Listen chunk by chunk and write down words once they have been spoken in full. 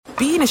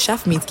being a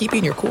chef means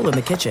keeping your cool in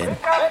the kitchen.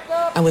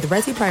 And with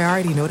Resi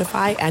Priority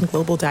Notify and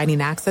Global Dining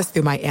Access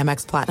through my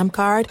Amex Platinum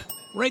card,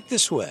 right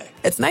this way.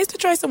 It's nice to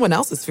try someone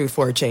else's food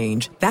for a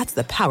change. That's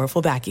the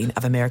powerful backing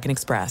of American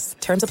Express.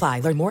 Terms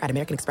apply. Learn more at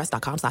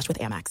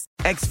americanexpress.com/withAmex.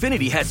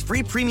 Xfinity has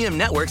free premium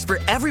networks for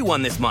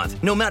everyone this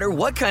month, no matter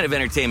what kind of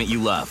entertainment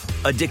you love.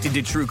 Addicted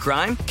to true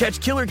crime?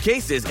 Catch killer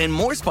cases and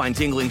more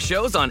spine-tingling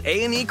shows on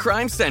A&E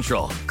Crime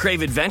Central.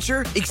 Crave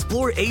adventure?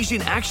 Explore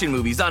Asian action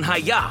movies on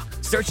Hi-YAH.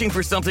 Searching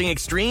for something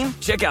extreme?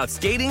 Check out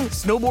skating,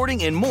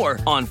 snowboarding, and more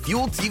on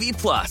Fuel TV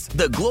Plus,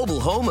 the global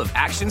home of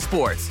action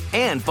sports.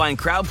 And find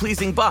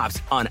crowd-pleasing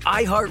bops on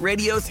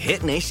iHeartRadio's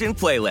Hit Nation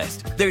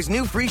playlist. There's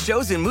new free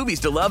shows and movies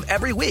to love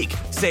every week.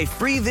 Say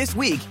free this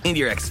week in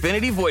your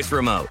Xfinity voice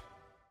remote.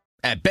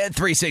 At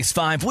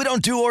Bet365, we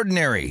don't do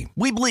ordinary.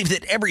 We believe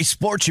that every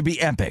sport should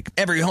be epic.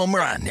 Every home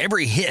run,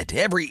 every hit,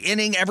 every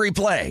inning, every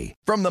play.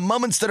 From the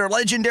moments that are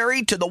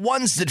legendary to the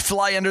ones that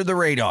fly under the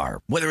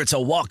radar. Whether it's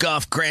a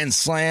walk-off grand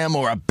slam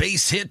or a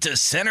base hit to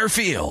center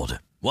field.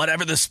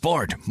 Whatever the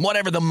sport,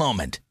 whatever the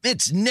moment,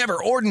 it's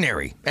never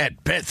ordinary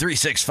at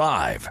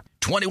Bet365.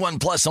 21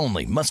 plus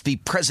only. Must be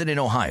present in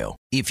Ohio.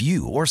 If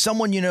you or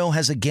someone you know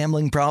has a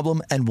gambling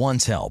problem and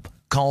wants help,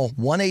 call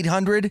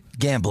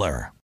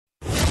 1-800-GAMBLER.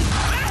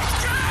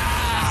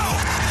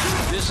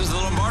 This is the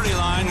Lombardi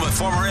Line with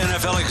former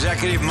NFL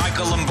executive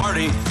Michael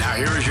Lombardi. Now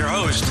here is your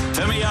host,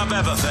 Femi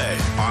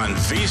Abebefe, on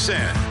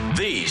VSiN,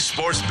 the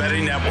Sports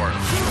Betting Network.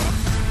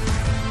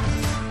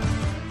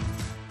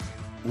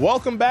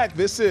 Welcome back.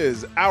 This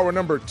is hour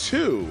number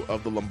 2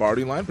 of the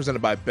Lombardi Line,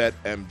 presented by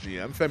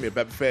BetMGM. Femi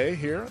Abebefe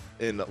here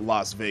in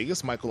Las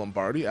Vegas. Michael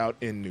Lombardi out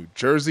in New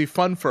Jersey.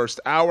 Fun first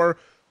hour.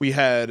 We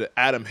had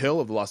Adam Hill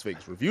of the Las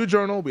Vegas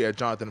Review-Journal. We had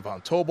Jonathan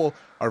Von Tobel,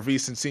 our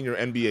recent senior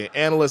NBA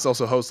analyst,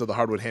 also host of the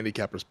Hardwood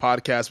Handicappers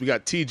podcast. We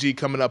got TG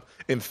coming up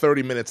in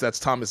 30 minutes. That's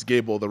Thomas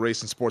Gable, the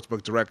race and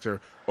sportsbook director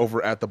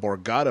over at the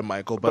Borgata,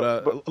 Michael. But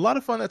a lot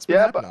of fun that's been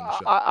happening on the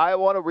show. I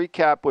want to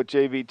recap what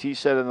JVT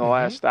said in the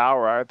last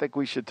hour. I think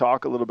we should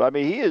talk a little bit. I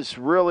mean, he has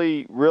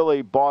really,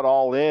 really bought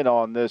all in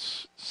on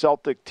this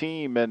Celtic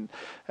team, and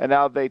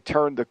now they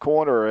turned the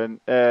corner. And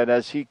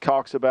as he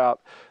talks about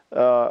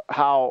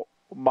how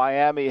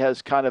Miami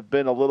has kind of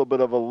been a little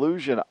bit of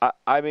illusion.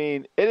 I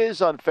mean, it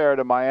is unfair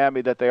to Miami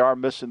that they are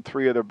missing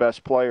 3 of their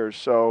best players.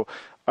 So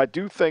I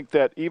do think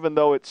that even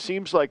though it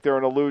seems like they're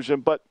an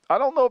illusion, but I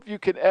don't know if you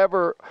can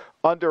ever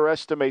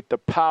underestimate the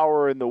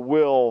power and the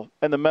will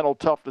and the mental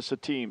toughness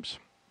of teams.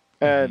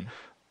 And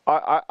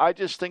I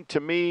just think, to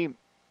me,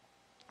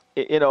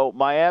 you know,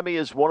 Miami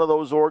is one of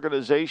those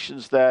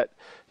organizations that,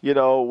 you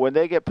know, when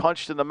they get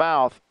punched in the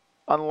mouth,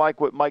 unlike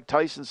what Mike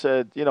Tyson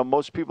said, you know,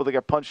 most people that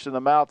get punched in the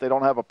mouth, they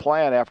don't have a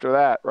plan after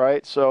that,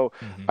 right? So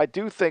I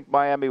do think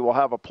Miami will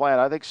have a plan.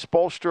 I think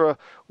Spoelstra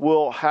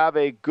will have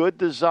a good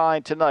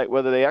design tonight,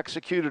 whether they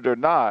execute it or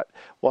not,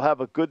 will have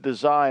a good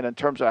design in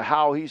terms of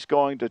how he's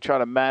going to try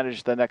to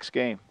manage the next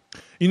game.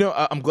 You know,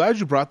 I'm glad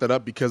you brought that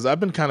up, because I've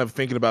been kind of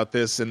thinking about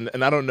this, and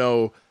I don't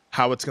know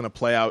how it's going to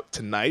play out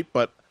tonight,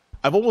 but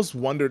I've almost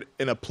wondered,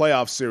 in a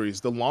playoff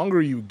series, the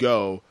longer you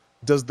go,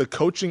 does the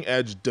coaching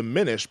edge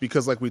diminish?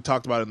 Because like we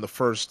talked about in the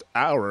first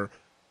hour,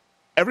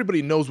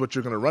 everybody knows what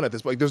you're going to run at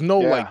this point. Like, there's no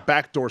like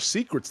backdoor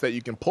secrets that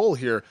you can pull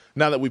here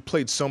now that we've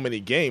played so many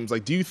games.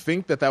 Like, do you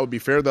think that would be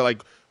fair, that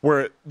like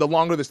where the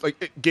longer this,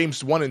 like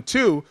games 1 and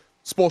 2,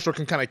 Spoelstra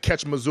can kind of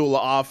catch Missoula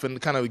off and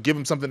kind of give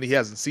him something that he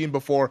hasn't seen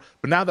before.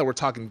 But now that we're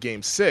talking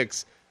game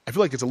 6, I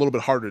feel like it's a little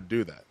bit harder to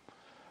do that.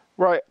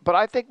 Right, but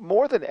I think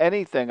more than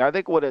anything, I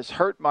think what has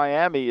hurt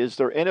Miami is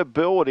their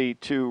inability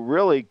to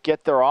really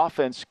get their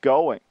offense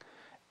going.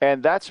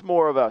 And that's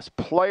more of a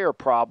player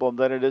problem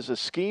than it is a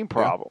scheme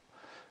problem,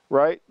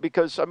 right?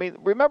 Because, I mean,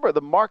 remember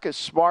the Marcus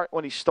Smart,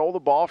 when he stole the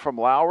ball from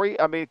Lowry?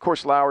 I mean, of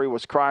course, Lowry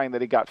was crying that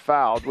he got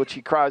fouled, which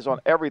he cries on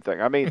everything.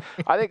 I mean,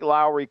 I think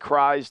Lowry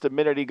cries the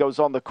minute he goes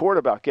on the court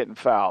about getting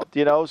fouled,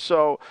 you know?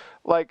 So,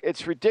 like,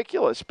 it's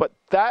ridiculous. But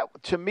that,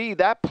 to me,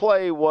 that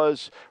play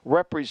was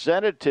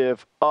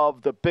representative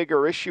of the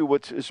bigger issue,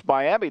 which is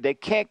Miami. They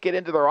can't get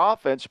into their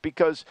offense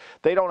because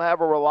they don't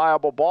have a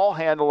reliable ball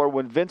handler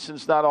when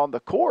Vincent's not on the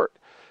court.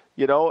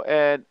 You know,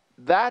 and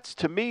that's,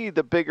 to me,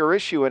 the bigger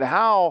issue. And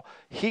how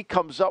he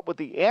comes up with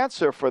the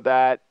answer for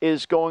that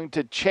is going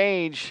to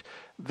change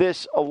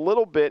this a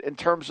little bit in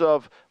terms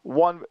of,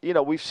 one, you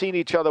know, we've seen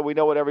each other. We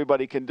know what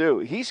everybody can do.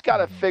 He's got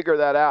to figure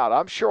that out.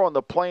 I'm sure on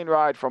the plane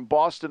ride from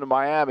Boston to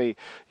Miami,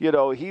 you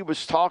know, he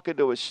was talking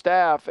to his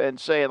staff and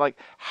saying, like,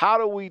 how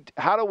do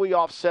we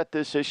offset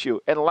this issue?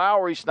 And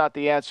Lowry's not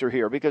the answer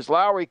here, because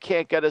Lowry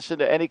can't get us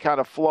into any kind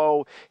of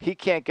flow. He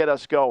can't get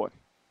us going.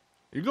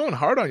 You're going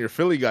hard on your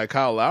Philly guy,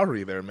 Kyle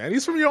Lowry, there, man.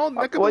 He's from your own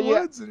neck of the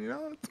woods, and you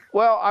know.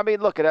 Well, I mean,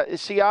 look at it.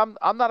 See, I'm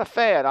not a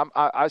fan.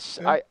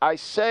 I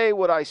say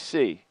what I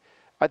see.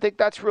 I think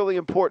that's really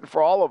important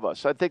for all of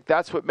us. I think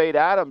that's what made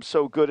Adam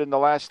so good in the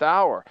last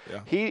hour.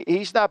 Yeah.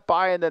 He's not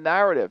buying the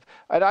narrative,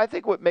 and I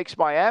think what makes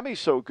Miami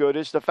so good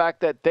is the fact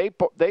that they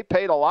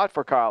paid a lot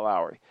for Kyle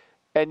Lowry.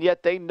 And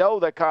yet they know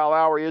that Kyle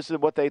Lowry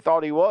isn't what they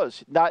thought he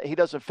was. He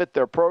doesn't fit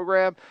their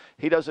program.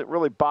 He doesn't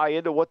really buy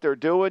into what they're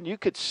doing. You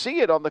could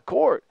see it on the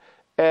court.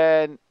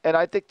 And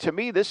I think, to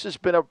me, this has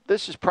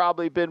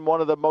probably been one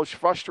of the most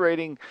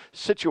frustrating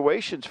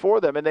situations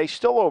for them, and they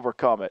still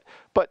overcome it.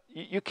 But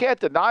you can't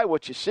deny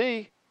what you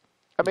see.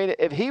 I mean,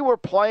 if he were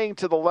playing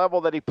to the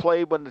level that he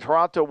played when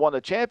Toronto won the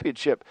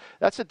championship,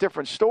 that's a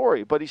different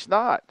story, but he's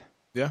not.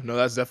 Yeah, no,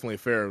 that's definitely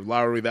fair.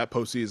 Lowry, that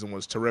postseason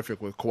was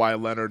terrific with Kawhi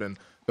Leonard and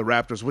the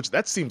Raptors, which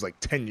that seems like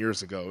 10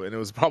 years ago, and it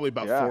was probably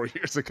about 4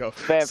 years ago.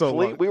 Van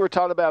Fleet, we were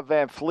talking about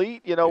Van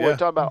Fleet. We were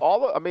talking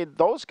about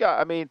those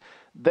guys. I mean,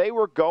 they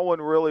were going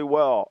really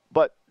well,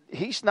 but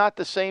he's not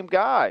the same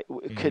guy.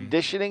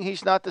 Conditioning,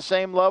 he's not the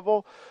same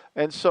level.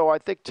 And so I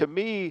think, to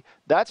me,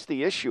 that's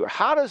the issue.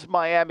 How does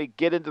Miami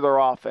get into their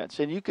offense?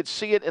 And you could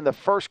see it in the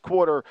first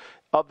quarter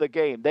of the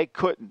game. They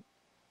couldn't.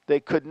 They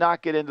could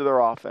not get into their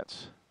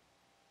offense.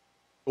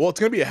 Well,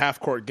 it's going to be a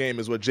half-court game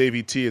is what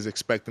JVT is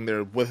expecting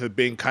there, with it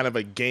being kind of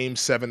a Game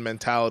 7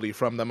 mentality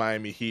from the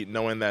Miami Heat,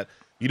 knowing that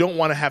you don't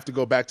want to have to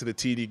go back to the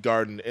TD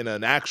Garden in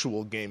an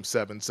actual Game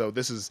 7. So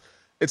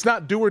it's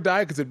not do or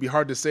die, because it'd be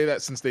hard to say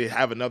that since they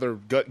have another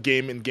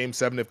game in Game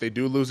 7 if they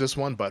do lose this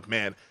one. But,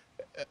 man,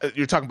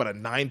 you're talking about a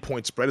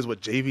 9-point spread is what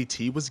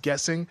JVT was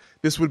guessing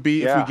this would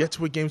be if we get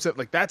to a Game 7.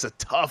 Like, that's a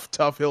tough,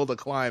 tough hill to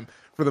climb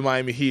for the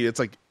Miami Heat. It's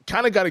like,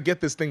 kind of got to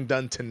get this thing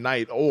done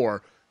tonight,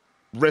 or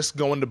risk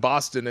going to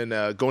Boston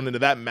and going into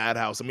that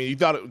madhouse. I mean, you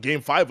thought Game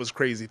 5 was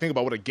crazy. Think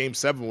about what a Game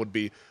 7 would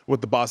be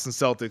with the Boston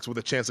Celtics with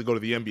a chance to go to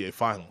the NBA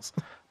Finals.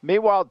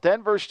 Meanwhile,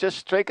 Denver's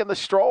just taking the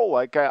stroll.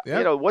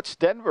 What's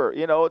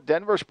Denver?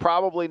 Denver's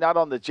probably not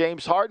on the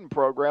James Harden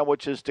program,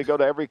 which is to go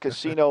to every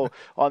casino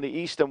on the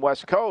East and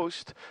West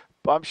Coast.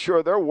 But I'm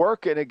sure they're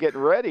working and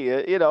getting ready,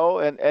 and they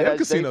have as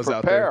casinos they prepare.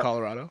 out there in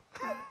Colorado.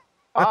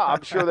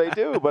 I'm sure they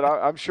do, but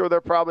I'm sure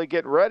they're probably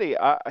getting ready.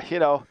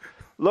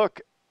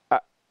 Look,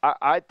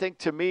 I think,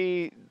 to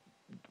me,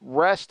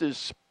 rest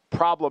is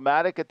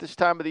problematic at this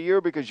time of the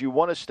year because you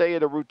want to stay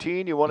in a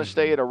routine, you want to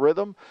stay in a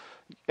rhythm,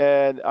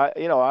 and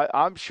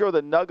I'm sure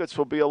the Nuggets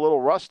will be a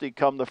little rusty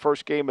come the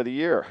first game of the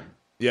year.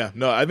 Yeah,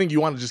 no, I think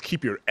you want to just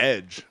keep your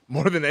edge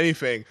more than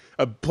anything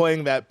of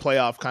playing that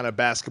playoff kind of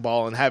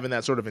basketball and having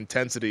that sort of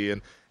intensity.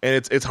 And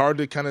it's hard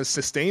to kind of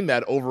sustain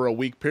that over a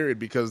week period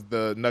because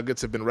the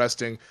Nuggets have been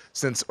resting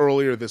since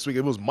earlier this week.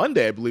 It was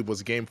Monday, I believe,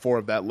 was Game 4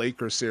 of that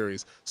Lakers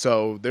series.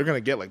 So they're going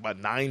to get like about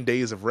 9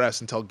 days of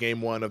rest until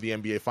Game 1 of the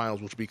NBA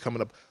Finals, which will be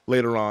coming up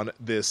later on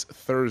this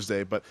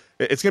Thursday. But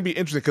it's going to be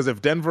interesting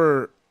because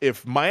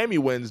if Miami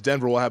wins,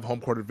 Denver will have home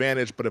court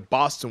advantage. But if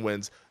Boston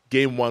wins,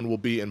 Game 1 will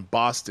be in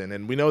Boston.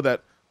 And we know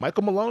that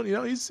Michael Malone,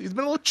 he's been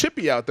a little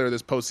chippy out there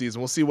this postseason.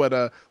 We'll see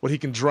what he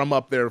can drum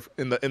up there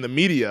in the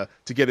media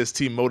to get his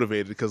team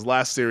motivated. Because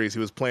last series he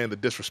was playing the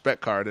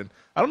disrespect card, and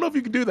I don't know if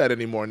you can do that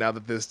anymore now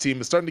that this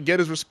team is starting to get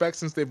his respect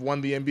since they've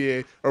won the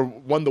NBA or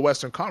won the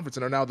Western Conference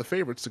and are now the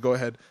favorites to go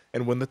ahead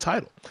and win the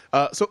title.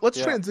 So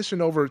let's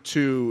transition over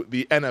to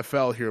the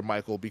NFL here,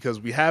 Michael,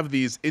 because we have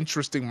these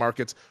interesting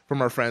markets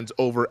from our friends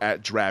over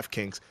at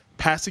DraftKings.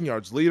 Passing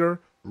yards leader,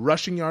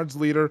 rushing yards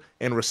leader,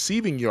 and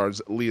receiving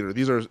yards leader.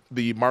 These are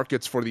the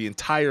markets for the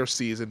entire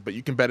season, but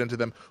you can bet into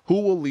them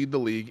who will lead the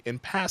league in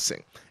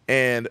passing.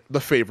 And the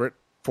favorite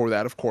for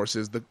that, of course,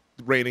 is the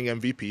reigning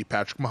MVP,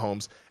 Patrick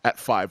Mahomes, at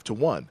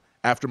 5-1.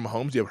 After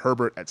Mahomes, you have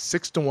Herbert at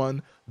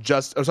 6-1.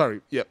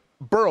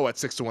 Burrow at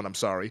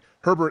 6-1,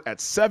 Herbert at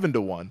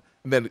 7-1.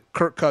 And then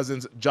Kirk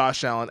Cousins,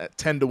 Josh Allen at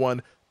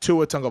 10-1.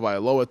 Tua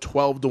Tagovailoa,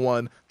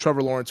 12-1.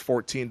 Trevor Lawrence,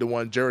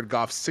 14-1. Jared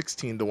Goff,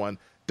 16-1.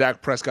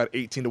 Dak Prescott,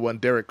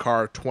 18-1, Derek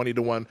Carr,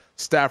 20-1,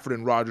 Stafford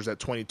and Rodgers at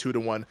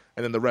 22-1, and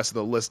then the rest of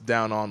the list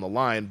down on the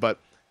line. But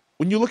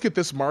when you look at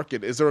this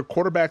market, is there a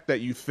quarterback that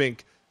you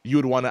think you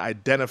would want to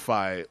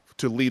identify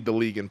to lead the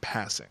league in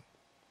passing?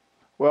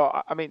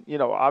 Well, I mean,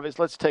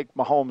 obviously, let's take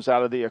Mahomes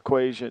out of the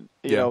equation.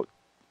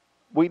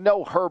 We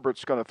know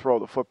Herbert's going to throw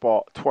the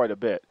football quite a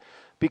bit.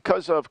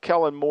 Because of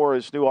Kellen Moore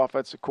as new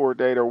offensive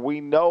coordinator,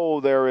 we know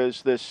there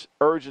is this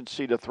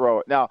urgency to throw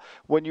it. Now,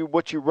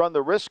 what you run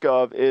the risk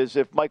of is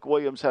if Mike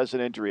Williams has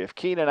an injury, if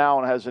Keenan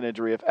Allen has an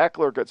injury, if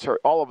Eckler gets hurt,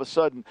 all of a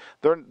sudden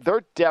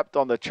their depth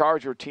on the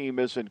Charger team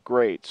isn't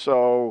great.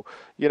 So,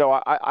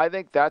 I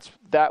think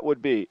that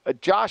would be.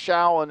 Josh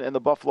Allen and the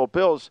Buffalo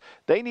Bills,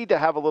 they need to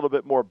have a little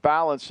bit more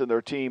balance in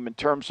their team in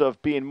terms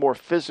of being more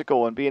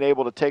physical and being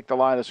able to take the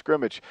line of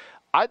scrimmage.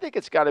 I think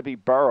it's got to be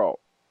Burrow.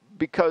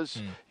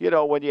 Because,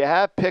 when you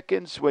have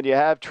Pickens, when you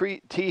have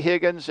T.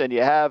 Higgins, and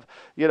you have,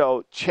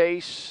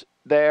 Chase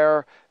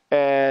there,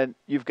 and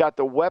you've got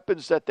the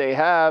weapons that they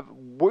have,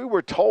 we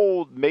were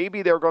told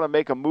maybe they're going to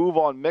make a move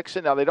on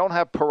Mixon. Now, they don't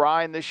have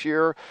Perrine this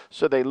year,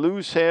 so they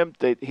lose him.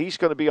 He's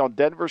going to be on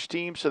Denver's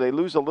team, so they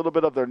lose a little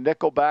bit of their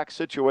nickelback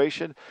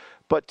situation.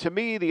 But to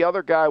me, the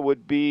other guy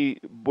would be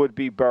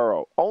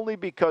Burrow, only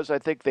because I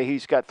think that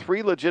he's got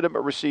 3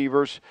 legitimate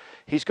receivers.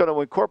 He's going to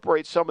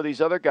incorporate some of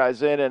these other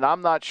guys in, and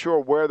I'm not sure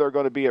where they're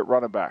going to be at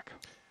running back.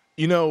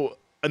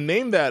 a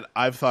name that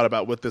I've thought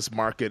about with this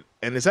market,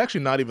 and it's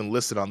actually not even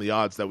listed on the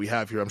odds that we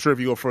have here. I'm sure if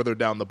you go further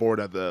down the board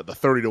at the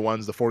 30 to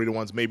 1s, the 40 to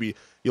 1s, maybe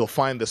you'll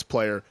find this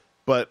player,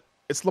 but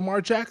it's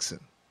Lamar Jackson.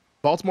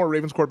 Baltimore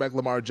Ravens quarterback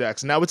Lamar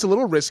Jackson. Now, it's a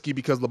little risky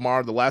because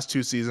Lamar, the last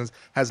 2 seasons,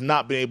 has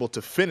not been able to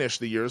finish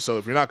the year. So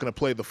if you're not going to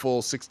play the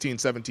full 16,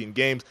 17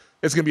 games,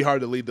 it's going to be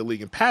hard to lead the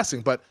league in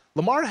passing. But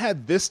Lamar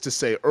had this to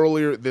say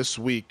earlier this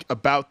week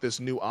about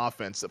this new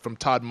offense from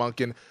Todd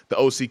Monken, the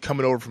OC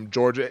coming over from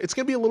Georgia. It's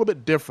going to be a little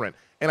bit different.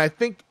 And I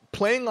think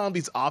playing on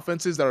these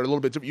offenses that are a little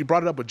bit different, you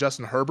brought it up with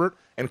Justin Herbert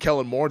and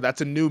Kellen Moore.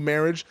 That's a new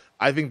marriage.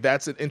 I think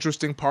that's an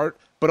interesting part.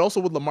 But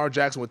also with Lamar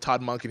Jackson, with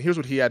Todd Monken, here's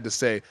what he had to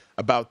say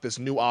about this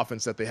new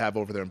offense that they have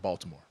over there in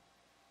Baltimore.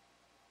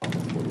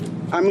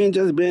 I mean,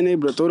 just being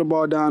able to throw the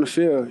ball down the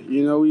field.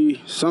 You know, we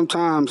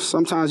sometimes,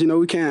 you know,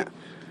 we can't.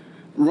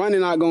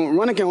 Running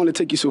can only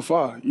take you so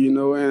far, you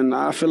know, and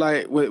I feel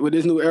like with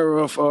this new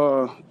era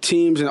of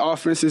teams and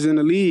offenses in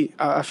the league,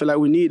 I feel like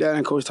we need that,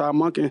 and Coach Todd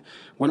Monken,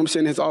 what I'm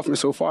seeing his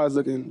offense so far is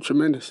looking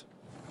tremendous.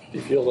 Do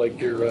you feel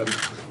like you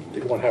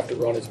won't have to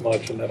run as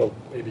much, and that'll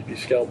maybe be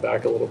scaled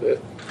back a little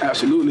bit?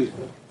 Absolutely,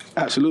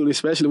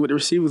 especially with the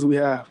receivers we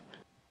have.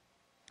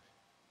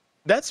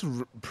 That's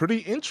pretty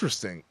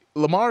interesting.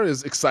 Lamar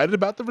is excited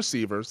about the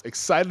receivers,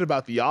 excited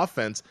about the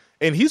offense,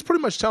 and he's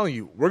pretty much telling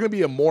you we're going to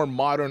be a more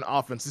modern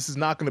offense. This is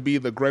not going to be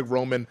the Greg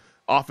Roman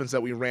offense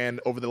that we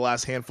ran over the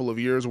last handful of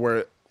years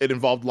where it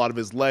involved a lot of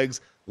his legs,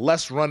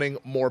 less running,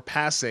 more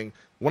passing.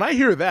 When I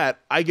hear that,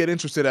 I get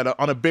interested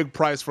on a big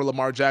price for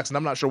Lamar Jackson.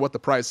 I'm not sure what the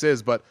price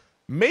is, but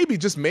maybe,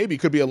 just maybe,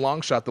 could be a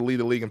long shot to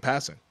lead the league in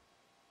passing.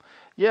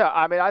 Yeah,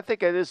 I mean, I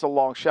think it is a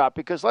long shot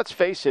because let's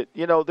face it,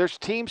 you know, there's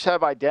teams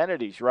have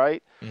identities,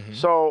 right? Mm-hmm.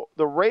 So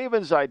the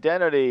Ravens'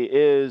 identity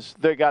is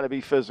they got to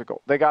be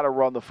physical. They got to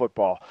run the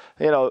football.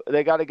 You know,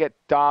 they got to get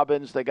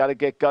Dobbins. They got to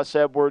get Gus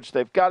Edwards.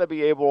 They've got to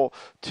be able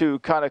to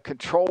kind of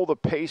control the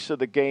pace of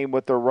the game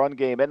with their run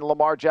game. And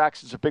Lamar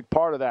Jackson's a big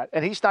part of that.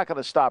 And he's not going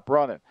to stop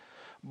running.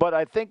 But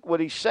I think what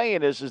he's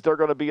saying is they're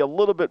going to be a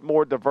little bit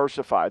more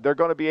diversified. They're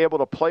going to be able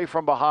to play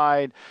from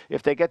behind.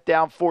 If they get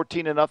down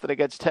 14-0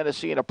 against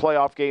Tennessee in a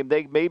playoff game,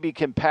 they maybe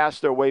can pass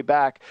their way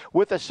back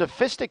with a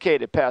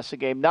sophisticated passing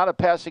game, not a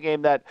passing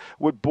game that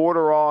would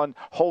border on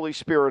Holy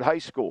Spirit High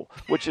School,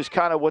 which is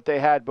kind of what they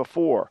had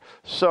before.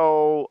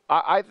 So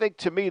I think,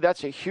 to me,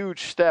 that's a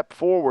huge step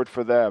forward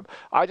for them.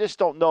 I just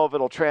don't know if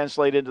it'll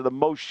translate into the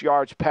most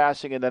yards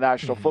passing in the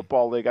National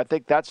Football League. I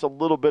think that's a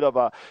little bit of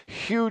a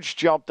huge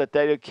jump that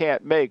they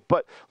can't make.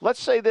 But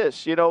let's say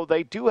this, you know,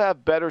 they do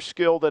have better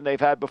skill than they've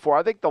had before.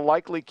 I think the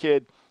Likely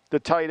kid, the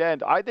tight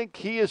end, I think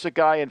he is a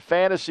guy in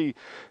fantasy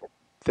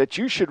that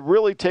you should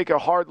really take a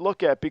hard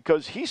look at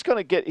because he's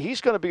going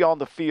to be on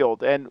the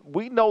field. And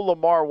we know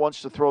Lamar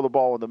wants to throw the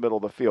ball in the middle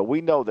of the field.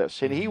 We know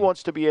this. And he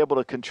wants to be able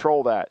to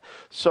control that.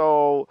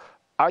 So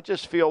I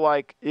just feel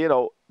like, you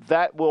know,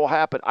 that will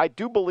happen. I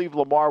do believe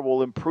Lamar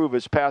will improve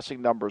his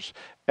passing numbers.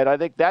 And I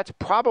think that's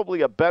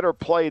probably a better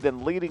play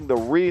than leading the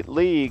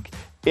league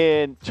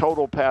in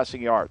total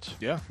passing yards.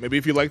 Yeah, maybe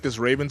if you like this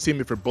Ravens team,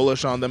 if you're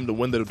bullish on them to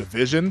win the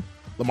division,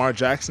 Lamar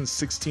Jackson's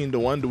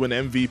 16-1 to win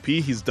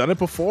MVP. He's done it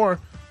before.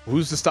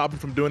 Who's to stop him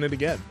from doing it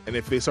again? And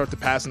if they start to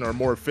pass and are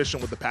more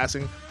efficient with the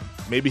passing,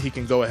 maybe he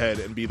can go ahead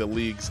and be the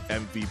league's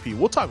MVP.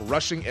 We'll talk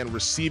rushing and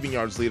receiving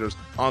yards leaders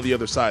on the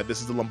other side.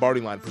 This is the Lombardi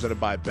Line presented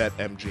by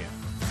BetMGM.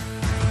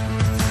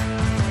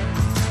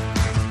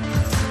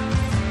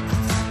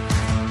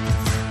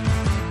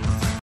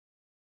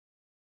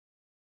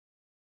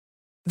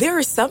 There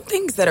are some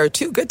things that are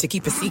too good to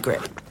keep a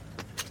secret.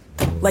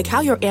 Like how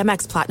your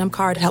Amex Platinum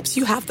card helps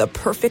you have the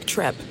perfect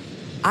trip.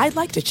 I'd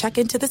like to check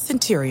into the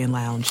Centurion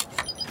Lounge.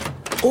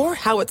 Or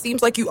how it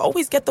seems like you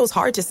always get those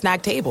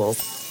hard-to-snag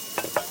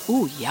tables.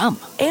 Ooh, yum.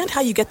 And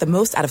how you get the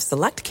most out of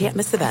select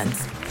can't-miss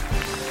events.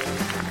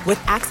 With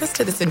access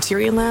to the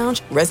Centurion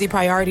Lounge, Resi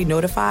Priority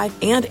Notified,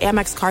 and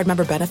Amex card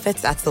member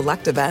benefits at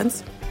select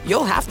events,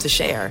 you'll have to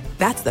share.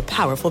 That's the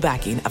powerful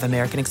backing of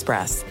American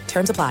Express.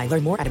 Terms apply.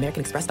 Learn more at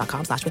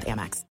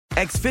americanexpress.com/withAmex.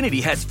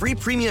 Xfinity has free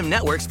premium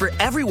networks for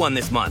everyone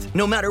this month,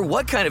 no matter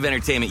what kind of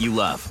entertainment you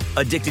love.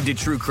 Addicted to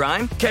true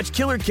crime? Catch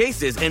killer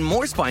cases and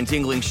more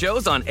spine-tingling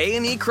shows on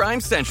A&E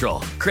Crime Central.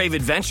 Crave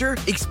adventure?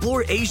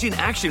 Explore Asian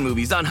action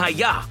movies on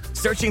Hi-Ya.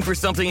 Searching for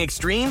something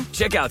extreme?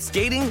 Check out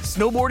skating,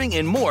 snowboarding,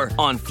 and more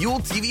on Fuel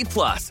TV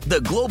Plus,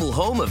 the global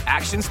home of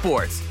action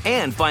sports.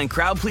 And find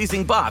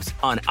crowd-pleasing bops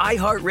on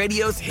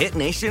iHeartRadio's Hit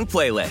Nation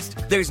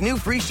playlist. There's new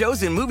free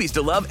shows and movies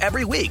to love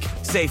every week.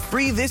 Say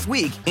free this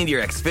week in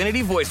your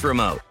Xfinity voice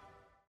remote.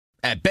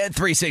 At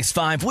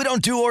Bet365, we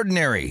don't do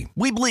ordinary.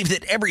 We believe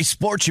that every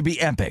sport should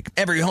be epic.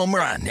 Every home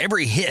run,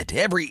 every hit,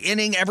 every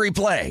inning, every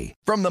play.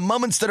 From the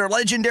moments that are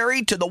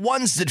legendary to the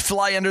ones that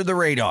fly under the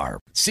radar.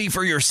 See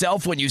for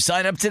yourself when you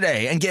sign up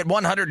today and get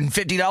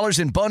 $150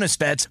 in bonus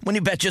bets when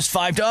you bet just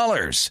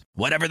 $5.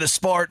 Whatever the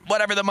sport,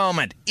 whatever the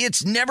moment,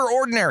 it's never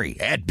ordinary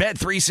at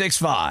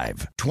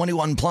Bet365.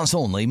 21 plus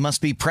only.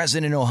 Must be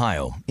present in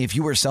Ohio. If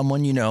you or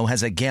someone you know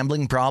has a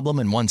gambling problem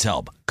and wants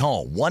help,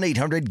 call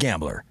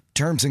 1-800-GAMBLER.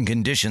 Terms and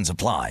conditions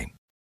apply.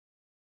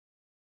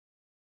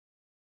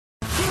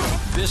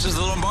 This is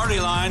the Lombardi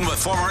Line with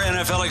former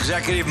NFL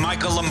executive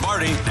Michael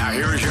Lombardi. Now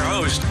here is your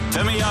host,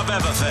 Femi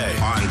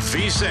Abebefe, on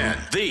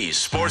VSiN, the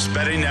Sports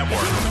Betting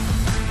Network.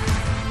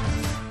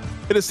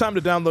 It is time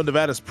to download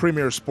Nevada's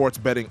premier sports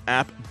betting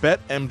app,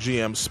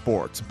 BetMGM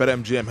Sports.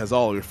 BetMGM has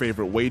all of your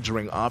favorite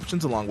wagering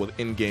options, along with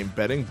in-game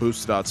betting,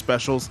 boosted odds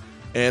specials,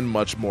 and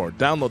much more.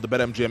 Download the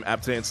BetMGM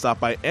app today and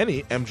stop by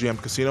any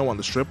MGM casino on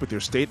the Strip with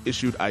your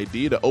state-issued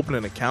ID to open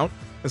an account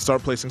and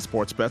start placing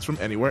sports bets from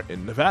anywhere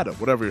in Nevada.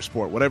 Whatever your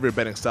sport, whatever your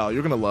betting style,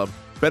 you're going to love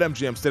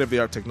BetMGM's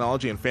state-of-the-art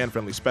technology and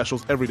fan-friendly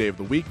specials every day of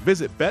the week.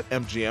 Visit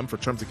BetMGM for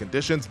terms and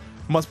conditions.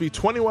 Must be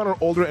 21 or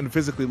older and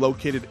physically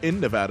located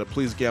in Nevada.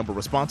 Please gamble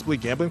responsibly.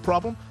 Gambling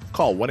problem?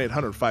 Call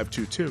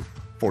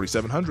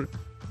 1-800-522-4700.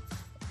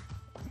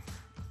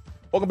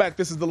 Welcome back.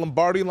 This is the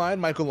Lombardi Line.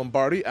 Michael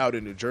Lombardi out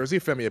in New Jersey.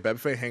 Femi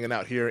Abebefe hanging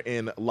out here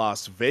in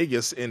Las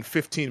Vegas. In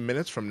 15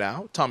 minutes from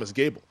now, Thomas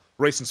Gable,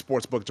 race and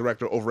sportsbook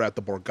director over at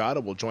the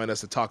Borgata, will join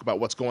us to talk about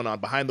what's going on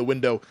behind the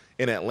window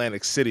in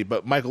Atlantic City.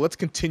 But, Michael, let's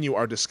continue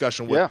our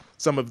discussion with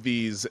some of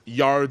these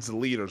yards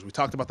leaders. We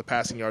talked about the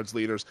passing yards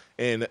leaders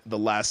in the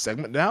last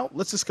segment. Now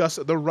let's discuss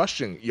the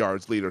rushing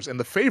yards leaders. And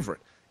the favorite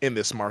in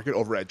this market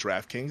over at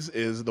DraftKings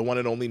is the one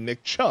and only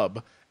Nick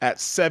Chubb at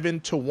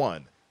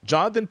 7-1.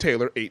 Jonathan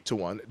Taylor,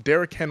 8-1.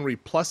 Derrick Henry,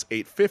 plus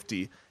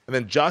 850. And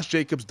then Josh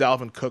Jacobs,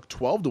 Dalvin Cook,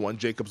 12-1.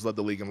 Jacobs led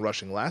the league in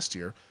rushing last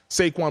year.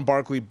 Saquon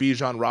Barkley,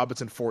 Bijan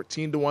Robinson,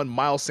 14-1.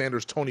 Miles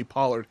Sanders, Tony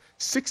Pollard,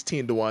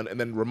 16-1. And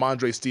then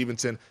Ramondre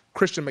Stevenson,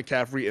 Christian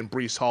McCaffrey, and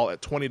Breece Hall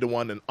at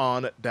 20-1. And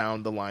on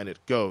down the line it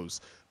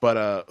goes.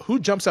 But who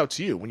jumps out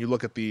to you when you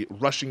look at the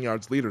rushing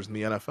yards leaders in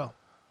the NFL?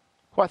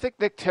 Well, I think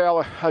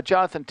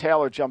Jonathan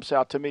Taylor jumps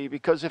out to me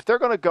because if they're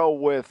going to go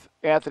with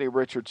Anthony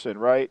Richardson,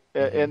 right,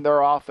 in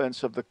their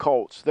offense of the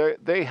Colts,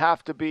 they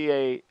have to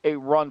be a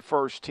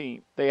run-first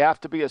team. They have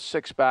to be a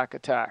six-back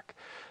attack.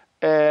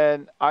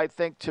 And I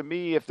think, to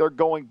me, if they're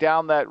going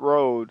down that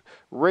road,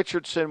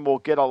 Richardson will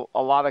get a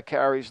lot of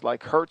carries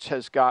like Hurts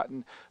has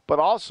gotten, but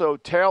also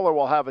Taylor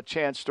will have a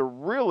chance to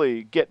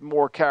really get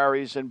more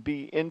carries and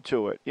be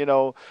into it. You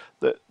know,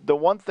 the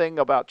one thing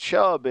about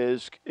Chubb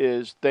is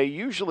they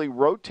usually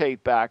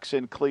rotate backs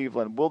in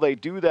Cleveland. Will they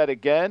do that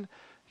again?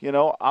 You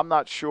know, I'm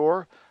not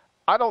sure.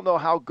 I don't know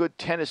how good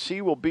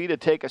Tennessee will be to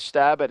take a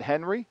stab at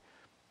Henry.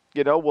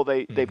 You know,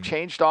 they've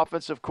changed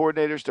offensive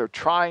coordinators. They're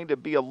trying to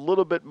be a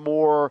little bit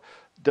more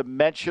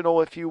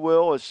dimensional, if you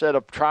will, instead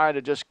of trying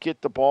to just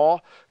get the ball.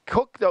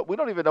 Cook, though, we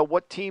don't even know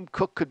what team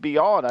Cook could be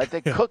on. I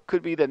think Cook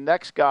could be the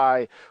next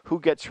guy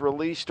who gets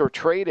released or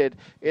traded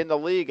in the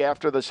league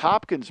after this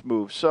Hopkins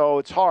move. So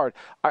it's hard.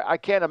 I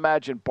can't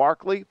imagine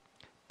Barkley.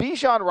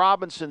 Bijan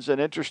Robinson's an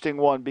interesting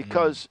one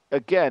because,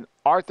 again,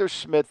 Arthur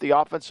Smith, the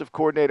offensive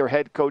coordinator,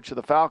 head coach of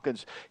the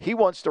Falcons, he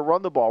wants to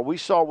run the ball. We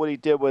saw what he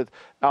did with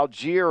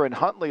Algier and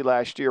Huntley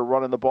last year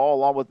running the ball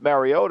along with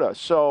Mariota.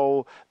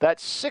 So that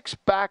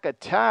six-back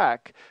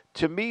attack,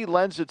 to me,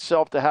 lends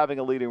itself to having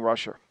a leading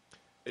rusher.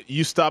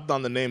 You stopped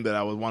on the name that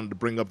I wanted to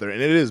bring up there, and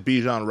it is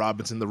Bijan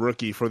Robinson, the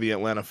rookie for the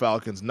Atlanta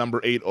Falcons,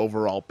 number 8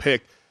 overall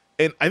pick.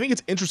 And I think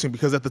it's interesting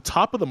because at the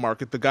top of the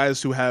market, the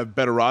guys who have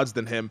better odds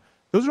than him,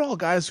 those are all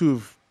guys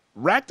who've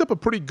racked up a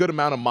pretty good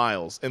amount of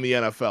miles in the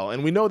NFL.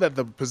 And we know that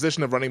the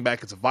position of running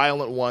back is a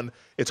violent one.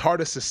 It's hard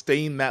to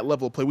sustain that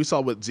level of play. We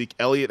saw with Zeke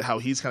Elliott how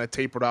he's kind of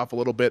tapered off a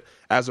little bit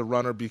as a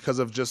runner because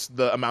of just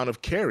the amount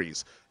of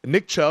carries.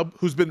 Nick Chubb,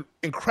 who's been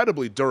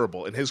incredibly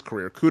durable in his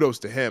career, kudos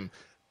to him.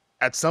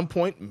 At some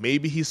point,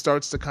 maybe he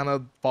starts to kind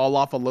of fall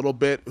off a little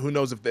bit. Who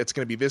knows if it's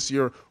going to be this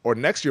year or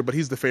next year, but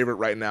he's the favorite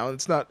right now, and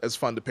it's not as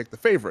fun to pick the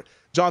favorite.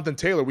 Jonathan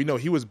Taylor, we know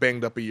he was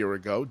banged up a year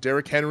ago.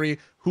 Derrick Henry,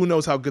 who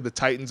knows how good the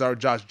Titans are.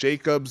 Josh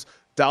Jacobs,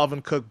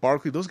 Dalvin Cook,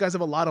 Barkley, those guys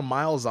have a lot of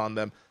miles on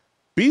them.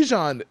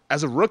 Bijan,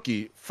 as a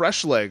rookie,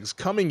 fresh legs,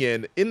 coming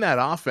in that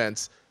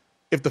offense,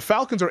 if the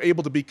Falcons are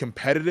able to be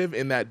competitive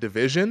in that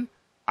division,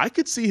 I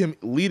could see him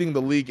leading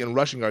the league in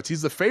rushing yards.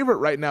 He's the favorite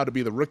right now to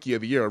be the rookie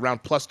of the year,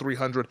 around plus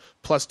 300,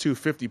 plus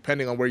 250,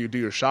 depending on where you do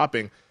your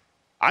shopping.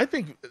 I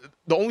think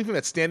the only thing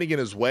that's standing in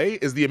his way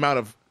is the amount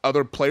of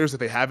other players that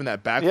they have in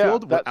that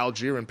backfield with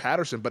Algier and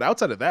Patterson. But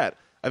outside of that,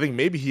 I think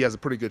maybe he has a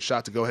pretty good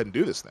shot to go ahead and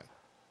do this thing.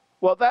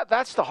 Well,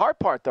 that's the hard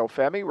part, though,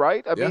 Femi,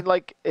 right? I mean,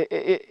 like,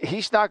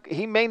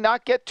 he may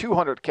not get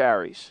 200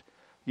 carries.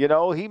 You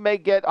know, he may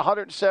get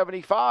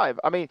 175.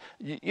 I mean,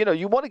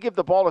 you want to give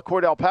the ball to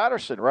Cordell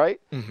Patterson, right?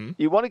 Mm-hmm.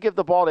 You want to give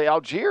the ball to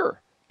Algier.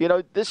 You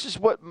know, this is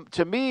what,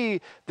 to me,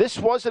 this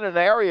wasn't an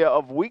area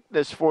of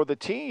weakness for the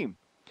team.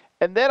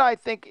 And then I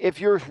think if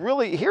you're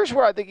really, here's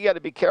where I think you got to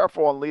be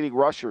careful on leading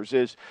rushers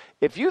is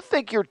if you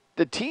think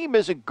the team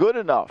isn't good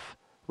enough,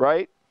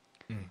 right,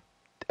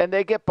 and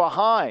they get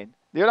behind,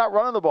 you're not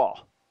running the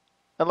ball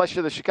unless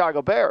you're the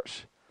Chicago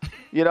Bears,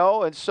 you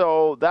know, and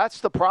so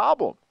that's the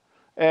problem.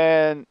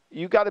 And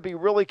you got to be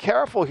really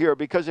careful here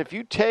because if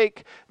you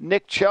take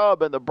Nick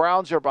Chubb and the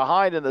Browns are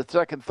behind in the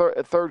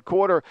third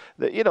quarter,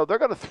 they're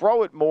going to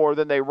throw it more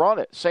than they run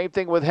it. Same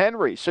thing with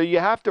Henry. So you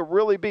have to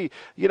really be,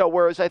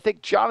 whereas I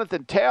think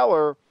Jonathan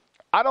Taylor,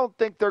 I don't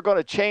think they're going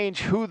to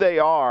change who they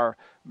are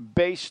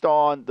based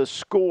on the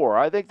score.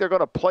 I think they're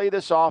going to play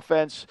this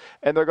offense,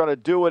 and they're going to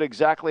do it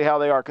exactly how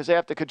they are because they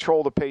have to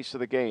control the pace of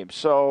the game.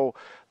 So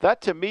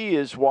that, to me,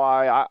 is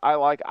why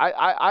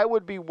I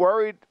would be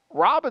worried.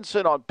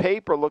 Robinson on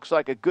paper looks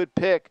like a good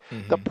pick.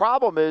 Mm-hmm. The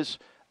problem is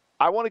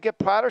I want to get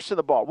Patterson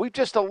the ball. We've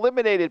just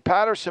eliminated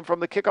Patterson from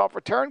the kickoff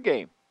return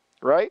game,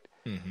 right?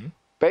 Mm-hmm.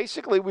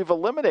 Basically, we've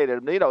eliminated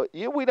him.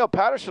 We know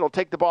Patterson will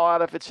take the ball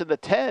out if it's in the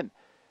 10,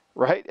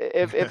 right?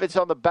 If it's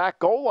on the back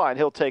goal line,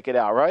 he'll take it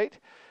out, right?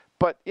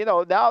 But,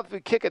 now if we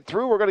kick it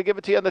through, we're going to give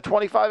it to you on the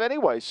 25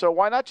 anyway. So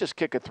why not just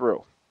kick it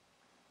through?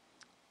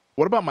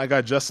 What about my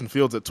guy Justin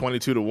Fields at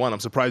 22-1? I'm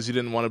surprised you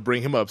didn't want to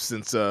bring him up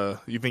since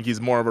you think he's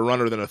more of a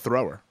runner than a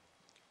thrower.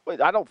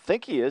 I don't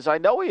think he is. I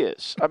know he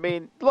is. I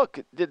mean, look,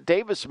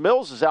 Davis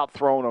Mills has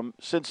outthrown him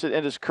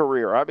in his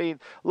career. I mean,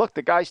 look,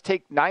 the guys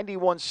take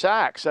 91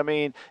 sacks. I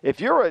mean,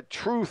 if you're a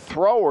true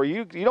thrower,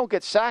 you don't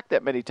get sacked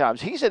that many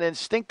times. He's an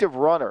instinctive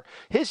runner.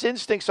 His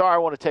instincts are, I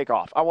want to take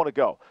off. I want to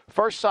go.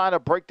 First sign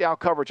of breakdown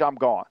coverage, I'm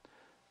gone.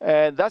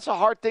 And that's a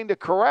hard thing to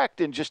correct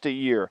in just a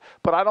year.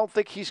 But I don't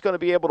think he's going to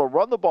be able to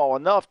run the ball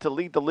enough to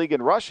lead the league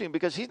in rushing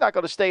because he's not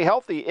going to stay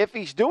healthy if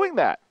he's doing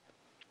that.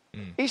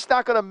 He's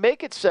not going to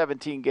make it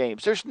 17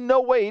 games. There's no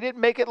way. He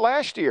didn't make it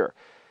last year.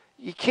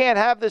 You can't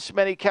have this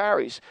many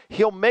carries.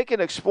 He'll make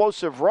an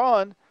explosive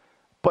run,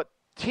 but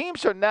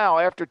teams are now,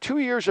 after 2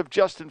 years of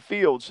Justin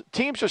Fields,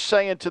 teams are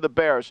saying to the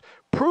Bears,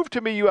 prove to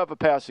me you have a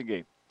passing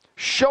game.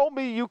 Show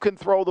me you can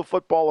throw the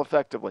football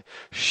effectively.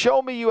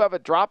 Show me you have a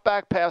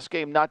drop-back pass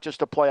game, not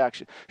just a play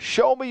action.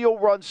 Show me you'll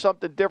run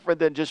something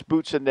different than just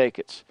boots and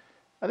nakeds.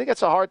 I think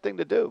that's a hard thing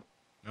to do.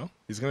 No,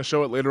 he's going to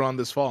show it later on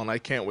this fall, and I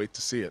can't wait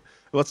to see it.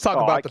 Let's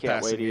talk about the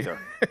passing game. I can't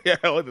wait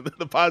either. Yeah,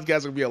 the podcast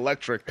is going to be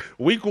electric.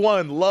 Week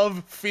 1,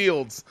 love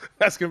Fields.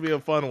 That's going to be a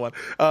fun one.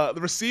 The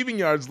receiving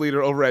yards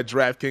leader over at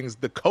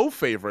DraftKings, the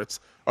co-favorites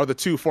are the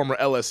two former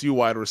LSU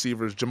wide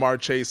receivers, Jamar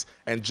Chase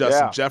and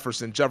Justin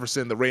Jefferson.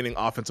 Jefferson, the reigning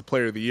offensive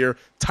player of the year.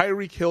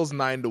 Tyreek Hill's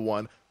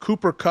 9-1.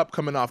 Cooper Kupp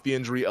coming off the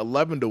injury,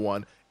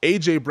 11-1.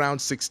 A.J. Brown,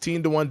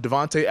 16-1.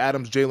 Devontae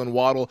Adams, Jalen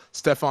Waddle,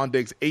 Stephon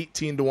Diggs,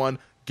 18-1.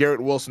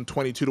 Garrett Wilson,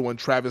 22-1.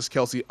 Travis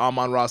Kelce,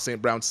 Amon-Ra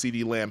St. Brown,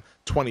 CeeDee Lamb,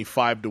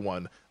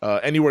 25-1.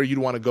 Anywhere you'd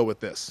want to go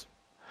with this?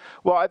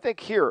 Well, I think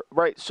here,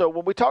 right, so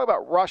when we talk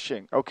about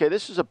rushing, okay,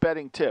 this is a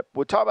betting tip.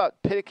 We talk about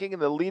picking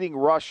the leading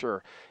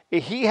rusher.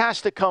 He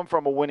has to come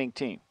from a winning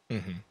team.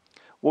 Mm-hmm.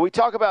 When we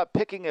talk about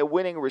picking a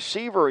winning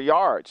receiver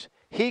yards,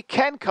 he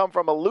can come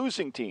from a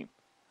losing team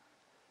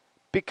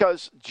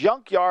because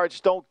junk yards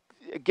don't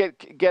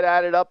get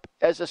added up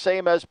as the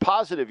same as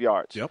positive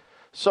yards. Yep.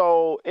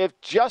 So if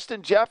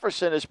Justin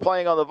Jefferson is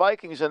playing on the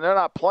Vikings and they're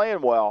not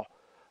playing well,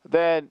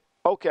 then,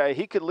 okay,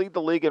 he could lead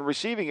the league in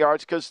receiving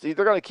yards because they're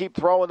going to keep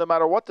throwing no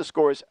matter what the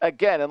score is.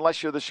 Again,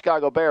 unless you're the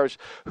Chicago Bears,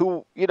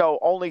 who,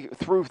 only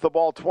threw the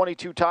ball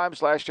 22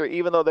 times last year,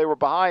 even though they were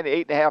behind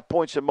 8.5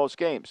 points in most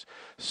games.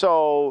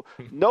 So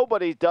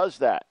nobody does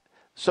that.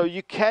 So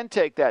you can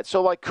take that.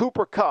 So like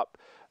Cooper Kupp,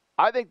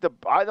 I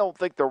don't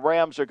think the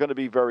Rams are going to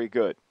be very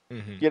good.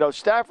 Mm-hmm.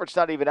 Stafford's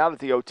not even out at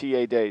the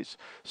OTA days,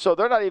 so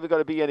they're not even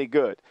going to be any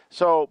good.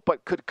 So,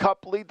 but could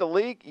Kupp lead the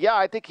league? Yeah,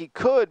 I think he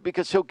could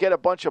because he'll get a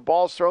bunch of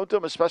balls thrown to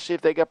him, especially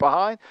if they get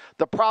behind.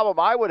 The problem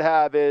I would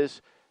have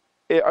is,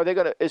 are they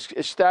going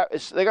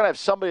to have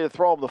somebody to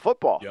throw him the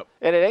football? Yep.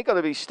 And it ain't going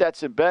to be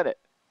Stetson Bennett,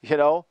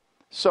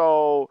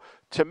 So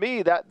to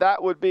me,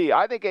 that would be.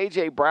 I think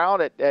A.J. Brown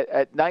at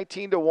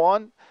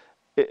 19-1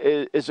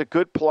 is a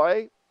good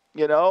play.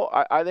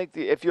 I think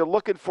if you're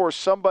looking for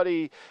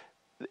somebody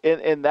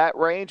in that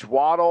range,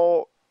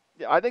 Waddle,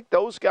 I think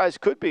those guys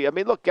could be. I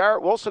mean, look,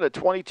 Garrett Wilson at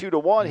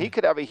 22-1, he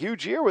could have a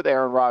huge year with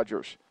Aaron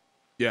Rodgers.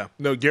 Yeah,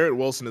 no, Garrett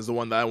Wilson is the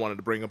one that I wanted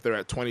to bring up there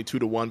at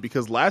 22-1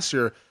 because last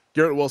year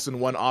Garrett Wilson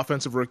won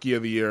Offensive Rookie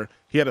of the Year.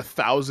 He had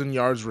 1,000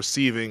 yards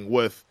receiving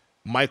with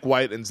Mike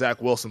White and Zach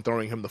Wilson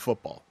throwing him the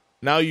football.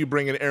 Now you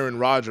bring in Aaron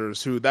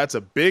Rodgers, who that's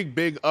a big,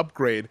 big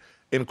upgrade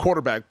in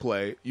quarterback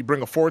play. You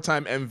bring a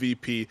 4-time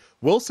MVP.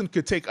 Wilson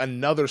could take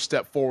another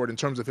step forward in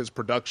terms of his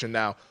production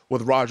now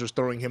with Rodgers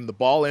throwing him the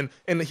ball. And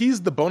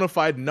he's the bona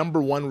fide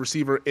number one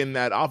receiver in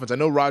that offense. I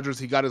know Rodgers,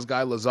 he got his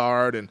guy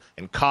Lazard and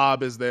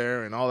Cobb is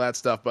there and all that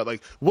stuff. But,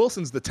 like,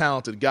 Wilson's the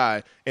talented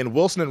guy. And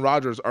Wilson and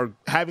Rodgers are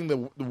having the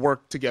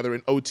work together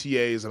in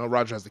OTAs. I know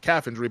Rodgers has the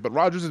calf injury, but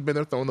Rodgers has been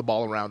there throwing the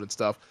ball around and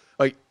stuff.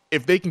 Like,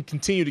 if they can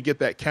continue to get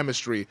that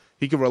chemistry,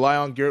 he can rely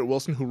on Garrett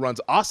Wilson, who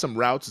runs awesome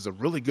routes, is a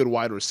really good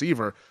wide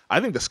receiver. I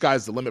think the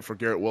sky's the limit for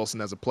Garrett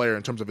Wilson as a player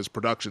in terms of his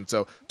production.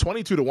 So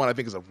 22-1, I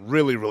think, is a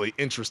really, really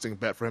interesting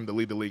bet for him to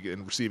lead the league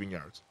in receiving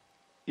yards.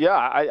 Yeah,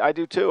 I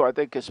do too. I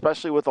think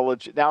especially with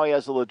now he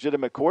has a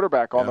legitimate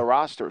quarterback on the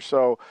roster.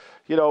 So,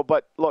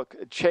 but look,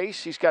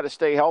 Chase, he's got to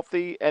stay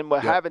healthy. And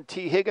having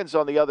T. Higgins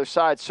on the other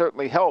side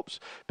certainly helps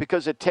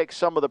because it takes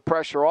some of the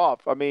pressure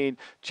off. I mean,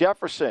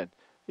 Jefferson,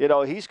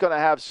 he's going to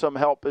have some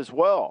help as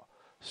well.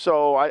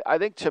 So I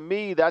think, to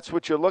me, that's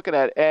what you're looking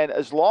at. And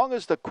as long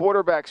as the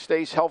quarterback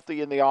stays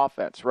healthy in the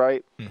offense,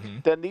 right,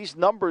 then these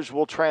numbers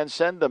will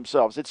transcend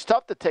themselves. It's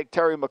tough to take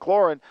Terry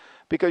McLaurin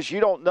because you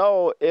don't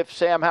know if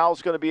Sam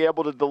Howell's going to be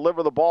able to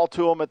deliver the ball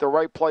to him at the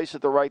right place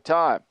at the right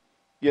time.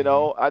 You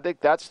know, I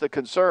think that's the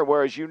concern.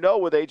 Whereas,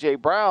 with A.J.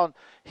 Brown,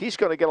 he's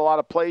going to get a lot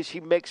of plays. He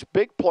makes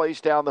big plays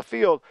down the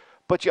field.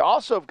 But you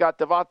also have got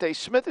Devontae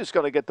Smith who's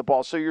going to get the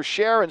ball. So you're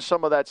sharing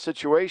some of that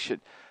situation.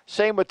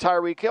 Same with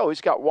Tyreek Hill.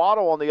 He's got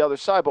Waddle on the other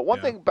side. But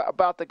one thing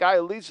about the guy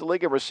who leads the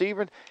league in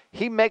receiving,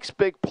 he makes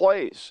big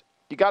plays.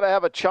 You got to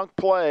have a chunk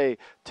play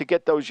to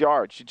get those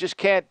yards. You just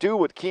can't do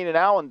what Keenan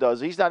Allen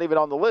does. He's not even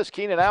on the list.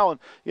 Keenan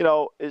Allen,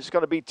 is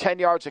going to be 10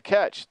 yards a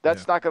catch.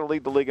 That's not going to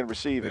lead the league in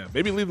receiving. Yeah,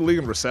 maybe lead the league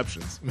in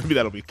receptions. Maybe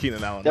that'll be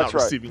Keenan Allen, That's not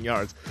right. receiving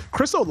yards.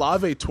 Chris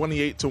Olave,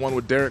 28-1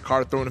 with Derek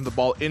Carr throwing him the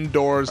ball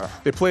indoors.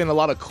 They play in a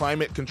lot of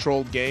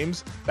climate-controlled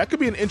games. That could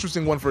be an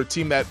interesting one for a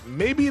team that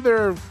maybe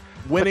they're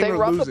winning or losing. But they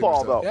run the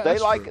ball, though. Yeah,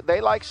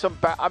 they like some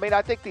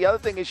I think the other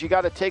thing is you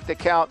got to take into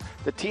account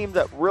the team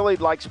that really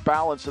likes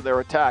balance in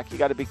their attack. You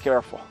got to be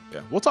careful. Yeah,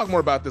 we'll talk more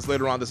about this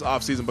later on this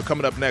offseason, but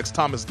coming up next,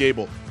 Thomas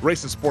Gable,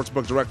 Race and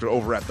Sportsbook Director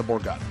over at the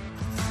Borgata.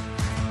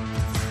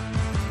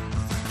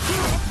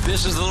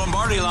 This is the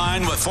Lombardi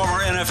Line with former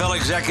NFL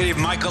executive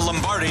Michael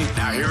Lombardi.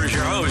 Now here is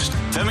your host,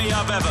 Femi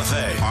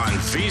Abebefe, on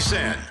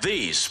VSiN,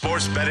 the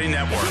Sports Betting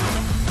Network.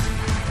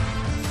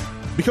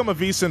 Become a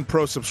VSiN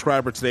Pro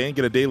subscriber today and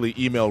get a daily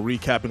email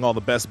recapping all the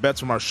best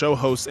bets from our show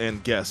hosts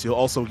and guests. You'll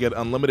also get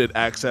unlimited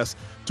access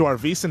to our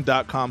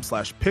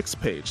VSiN.com/picks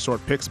page.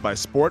 Sort picks by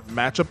sport,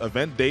 matchup,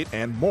 event date,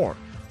 and more.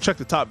 Check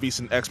the top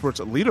VSiN experts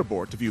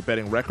leaderboard to view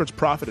betting records,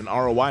 profit, and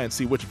ROI, and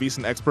see which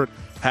VSiN expert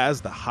has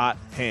the hot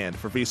hand.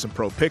 For VSiN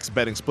Pro picks,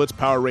 betting splits,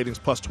 power ratings,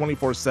 plus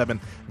 24/7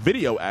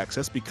 video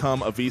access,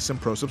 become a VSiN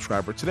Pro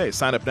subscriber today.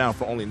 Sign up now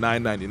for only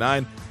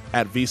 $9.99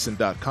 at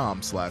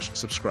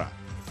VSiN.com/subscribe.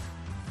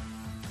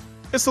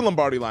 It's the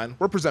Lombardi Line.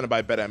 We're presented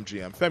by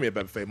BetMGM. Femi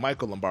Abebefe,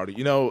 Michael Lombardi.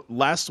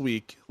 Last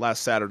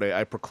Saturday,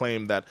 I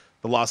proclaimed that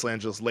the Los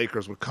Angeles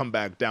Lakers would come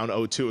back down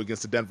 0-2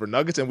 against the Denver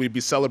Nuggets, and we'd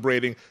be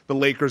celebrating the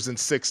Lakers in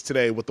 6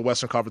 today with the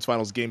Western Conference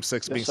Finals Game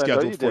 6 being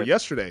scheduled for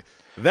yesterday.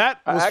 That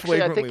was Actually,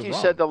 flagrantly I think you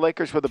wrong. said the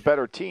Lakers were the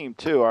better team,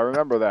 too. I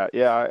remember that.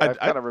 Yeah, I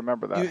kind of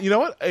remember that. You know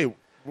what? Hey,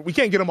 we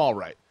can't get them all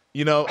right.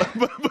 No,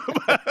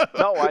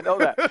 I know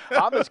that.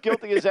 I'm as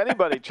guilty as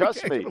anybody.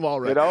 Trust me. All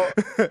right.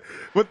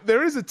 But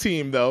there is a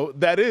team, though,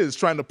 that is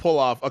trying to pull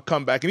off a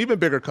comeback, an even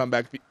bigger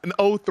comeback, an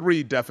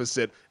 0-3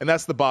 deficit, and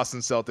that's the Boston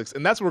Celtics.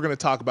 And that's what we're going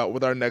to talk about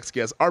with our next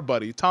guest, our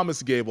buddy,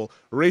 Thomas Gable,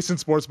 Race and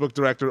Sportsbook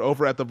Director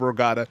over at the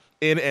Borgata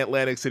in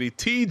Atlantic City.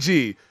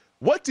 TG,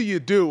 what do you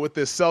do with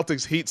this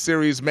Celtics Heat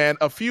series, man?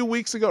 A few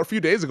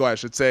days ago, I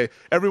should say,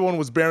 everyone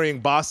was burying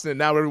Boston, and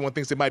now everyone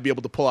thinks they might be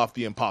able to pull off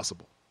the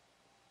impossible.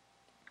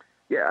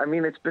 Yeah, I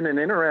mean, it's been an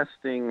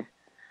interesting,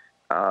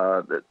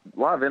 a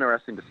lot of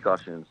interesting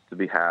discussions to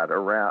be had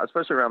around,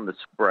 especially around the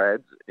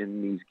spreads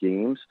in these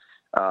games.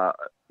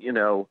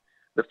 The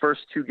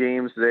first 2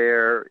 games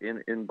there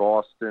in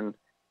Boston,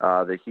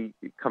 the Heat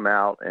come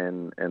out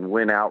and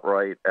win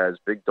outright as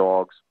big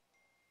dogs.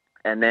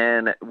 And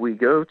then we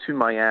go to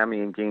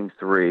Miami in Game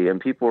 3, and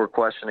people were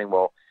questioning,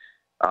 why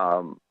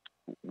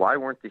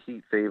weren't the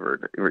Heat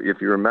favored?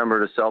 If you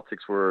remember, the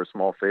Celtics were a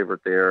small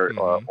favorite there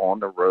on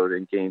the road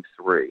in Game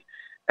 3.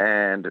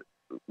 And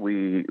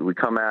we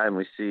come out and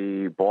we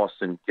see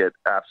Boston get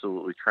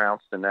absolutely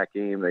trounced in that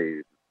game.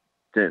 They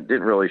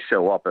didn't really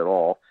show up at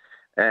all.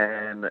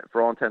 And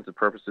for all intents and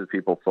purposes,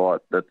 people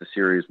thought that the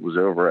series was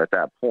over at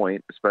that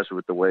point, especially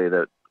with the way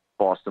that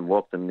Boston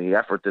looked and the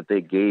effort that they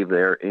gave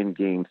there in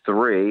Game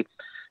 3.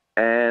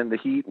 And the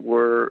Heat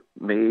were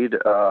made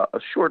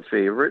a short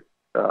favorite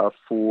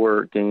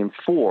for Game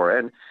 4.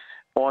 And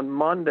on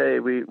Monday,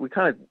 we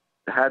kind of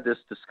had this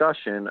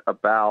discussion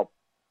about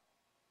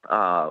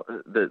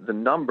the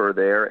number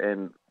there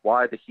and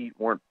why the Heat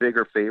weren't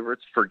bigger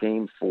favorites for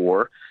Game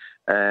 4,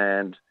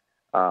 and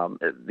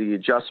the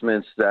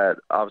adjustments that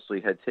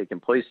obviously had taken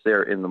place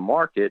there in the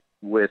market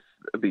with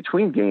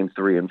between Game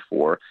 3 and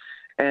 4.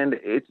 And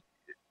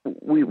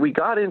we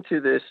got into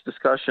this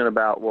discussion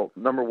about,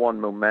 number one,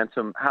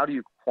 momentum. How do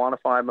you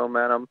quantify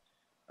momentum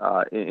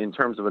in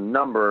terms of a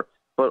number,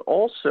 but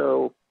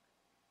also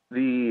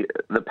the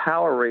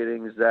power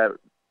ratings that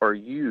are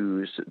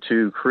used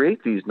to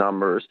create these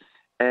numbers.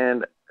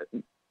 And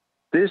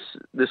this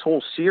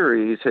whole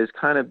series has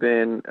kind of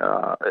been,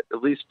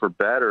 at least for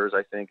bettors,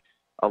 I think,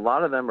 a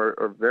lot of them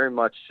are very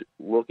much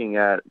looking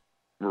at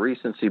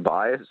recency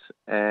bias,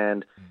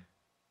 and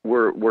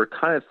we're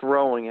kind of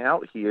throwing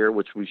out here,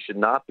 which we should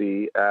not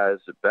be as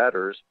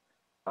bettors,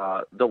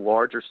 the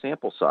larger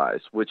sample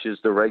size, which is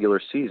the regular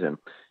season.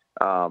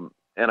 And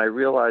I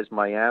realize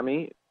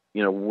Miami,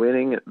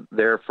 winning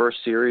their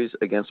first series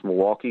against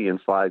Milwaukee in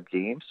 5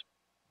 games.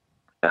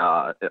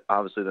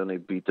 Obviously, then they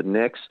beat the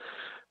Knicks.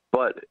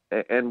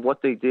 And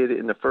what they did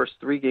in the first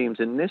 3 games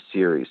in this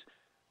series,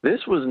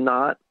 this was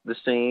not the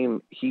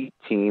same Heat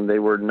team. They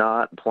were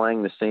not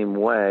playing the same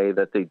way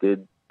that they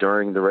did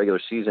during the regular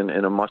season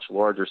in a much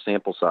larger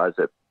sample size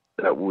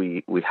that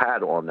we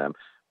had on them.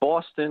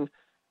 Boston,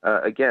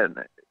 again,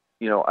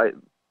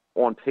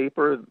 on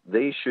paper,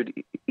 they should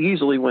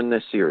easily win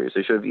this series.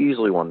 They should have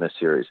easily won this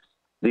series.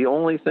 The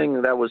only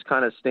thing that was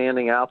kind of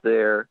standing out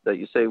there that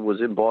you say was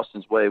in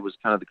Boston's way was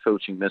kind of the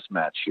coaching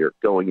mismatch here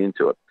going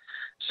into it.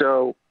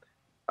 So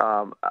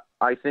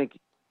I think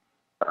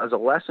as a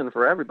lesson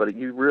for everybody,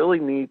 you really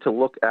need to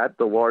look at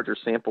the larger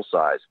sample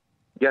size.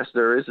 Yes,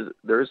 there is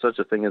such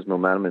a thing as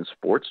momentum in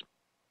sports.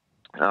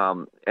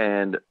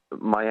 And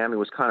Miami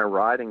was kind of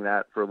riding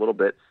that for a little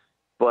bit,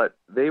 but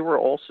they were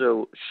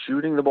also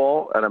shooting the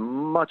ball at a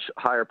much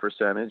higher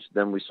percentage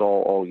than we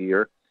saw all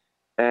year.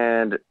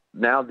 And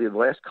now the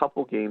last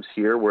couple games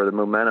here where the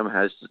momentum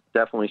has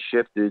definitely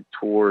shifted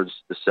towards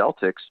the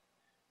Celtics,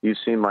 you've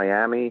seen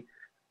Miami,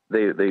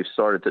 they've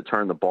started to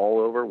turn the ball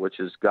over, which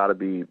has got to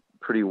be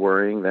pretty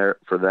worrying there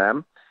for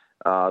them.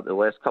 The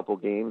last couple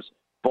games,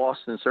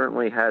 Boston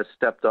certainly has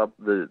stepped up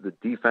the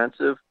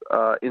defensive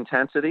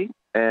intensity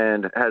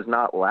and has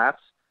not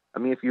lapsed. I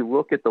mean, if you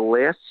look at the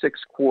last 6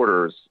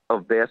 quarters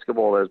of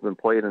basketball that has been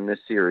played in this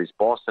series,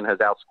 Boston has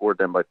outscored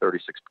them by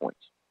 36 points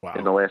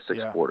in the last 6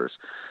 quarters.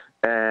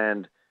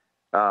 And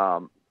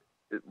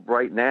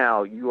right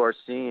now you are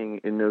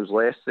seeing in those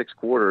last 6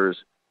 quarters,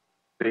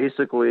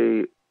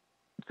 basically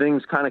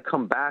things kind of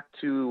come back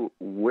to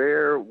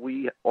where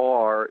we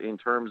are in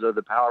terms of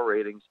the power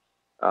ratings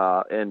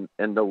and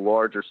the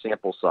larger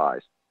sample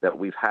size that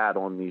we've had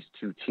on these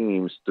two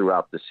teams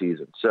throughout the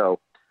season. So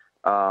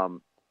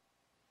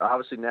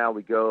obviously now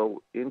we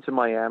go into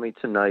Miami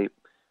tonight.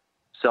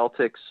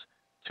 Celtics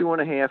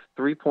 2.5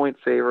 3-point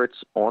favorites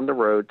on the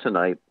road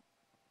tonight.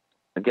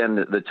 Again,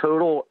 the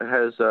total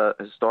has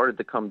started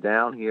to come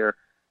down here,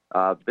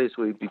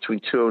 basically between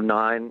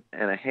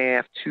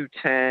 209.5,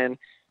 210,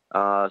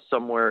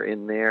 somewhere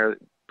in there,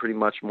 pretty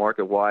much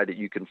market wide that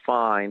you can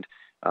find.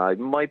 You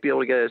might be able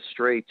to get a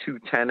straight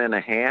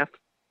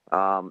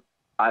 210.5.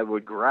 I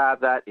would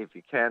grab that if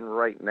you can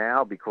right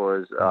now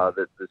because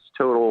this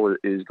total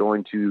is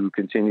going to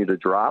continue to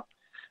drop.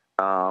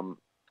 And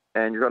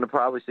you're going to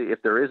probably see,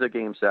 if there is a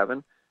Game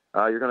 7,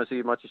 you're going to see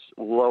a much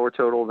lower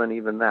total than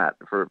even that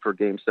for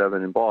Game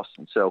 7 in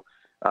Boston. So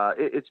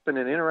it's been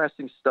an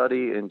interesting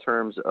study in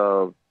terms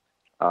of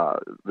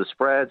the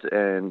spreads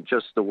and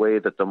just the way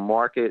that the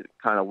market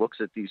kind of looks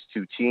at these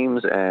two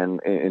teams and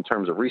in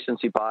terms of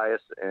recency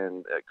bias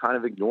and kind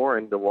of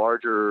ignoring the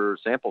larger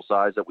sample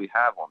size that we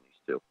have on these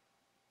two.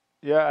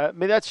 Yeah, I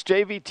mean, that's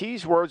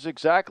JVT's words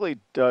exactly,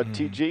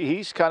 TG.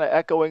 He's kind of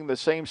echoing the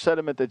same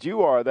sentiment that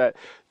you are, that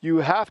you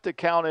have to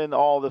count in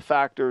all the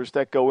factors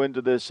that go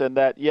into this and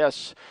that,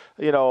 yes,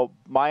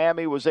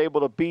 Miami was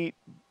able to beat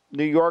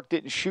New York,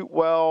 didn't shoot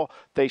well.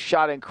 They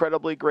shot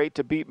incredibly great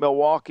to beat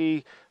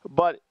Milwaukee.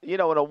 But,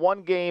 in a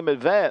one-game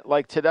event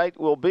like tonight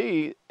will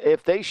be,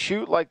 if they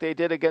shoot like they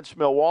did against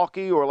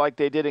Milwaukee or like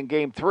they did in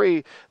Game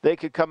 3, they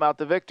could come out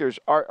the victors.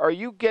 Are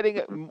you getting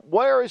 –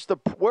 where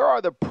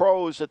are the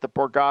pros at the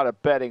Borgata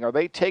betting? Are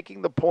they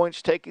taking the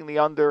points, taking the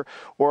under,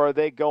 or are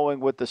they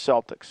going with the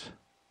Celtics?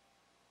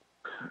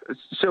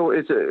 So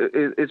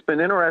it's been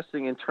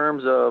interesting in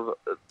terms of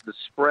the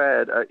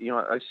spread.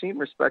 I've seen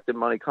respected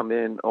money come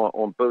in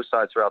on both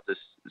sides throughout this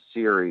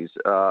series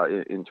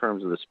in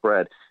terms of the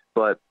spread.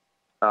 But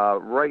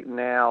right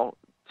now,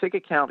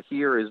 ticket count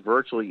here is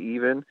virtually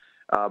even.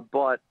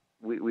 But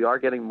we are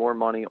getting more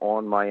money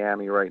on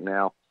Miami right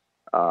now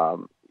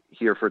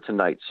here for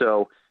tonight.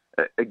 So,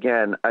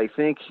 again, I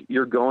think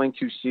you're going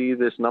to see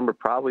this number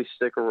probably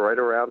stick right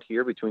around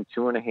here between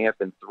 2.5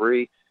 and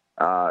 3.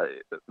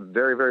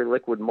 Very, very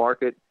liquid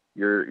market.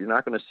 You're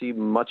not going to see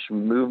much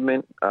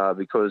movement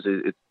because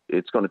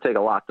it's going to take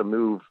a lot to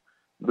move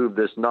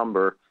this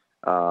number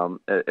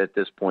at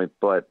this point.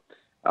 But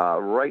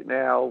right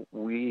now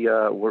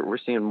we're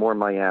seeing more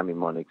Miami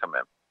money come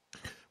in.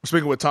 We're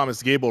speaking with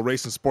Thomas Gable,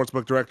 race and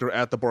sportsbook director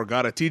at the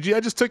Borgata. TG,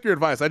 I just took your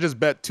advice. I just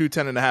bet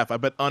 210.5. I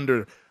bet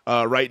under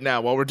right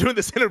now while we're doing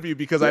this interview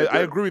because I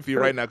agree with you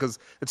right now because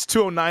it's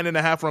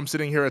 209.5 where I'm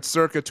sitting here at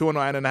circa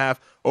 209.5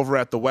 over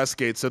at the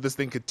Westgate. So this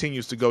thing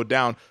continues to go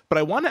down. But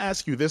I want to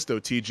ask you this, though,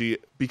 TG,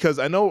 because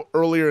I know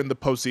earlier in the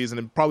postseason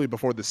and probably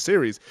before this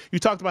series, you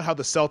talked about how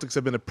the Celtics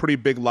have been a pretty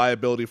big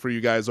liability for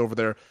you guys over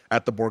there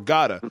at the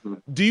Borgata. Mm-hmm.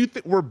 Do you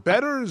think were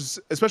bettors,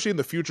 especially in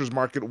the futures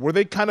market, were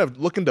they kind of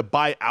looking to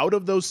buy out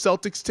of those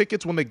Celtics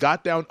tickets when they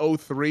got down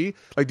 0-3?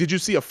 Like, did you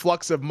see a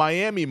flux of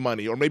Miami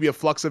money or maybe a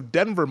flux of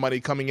Denver money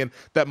coming in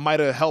that might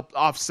have helped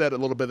offset a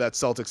little bit of that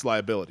Celtics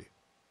liability?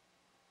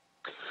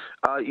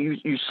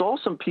 You saw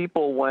some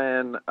people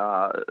when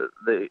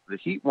the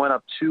Heat went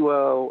up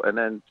 2-0 and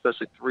then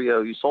especially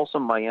 3-0. You saw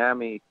some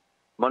Miami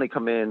money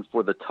come in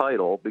for the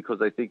title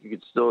because I think you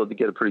could still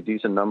get a pretty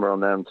decent number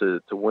on them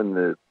to win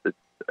the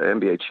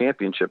NBA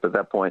championship at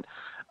that point,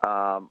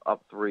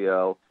 up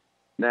 3-0.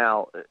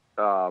 Now,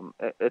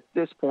 at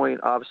this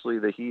point, obviously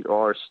the Heat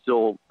are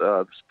still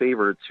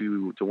favored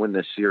to win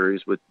this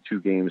series with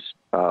 2 games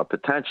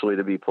potentially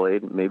to be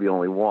played, maybe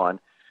only 1.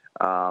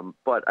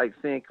 But I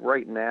think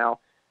right now,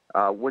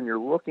 when you're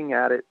looking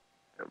at it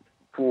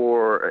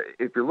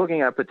if you're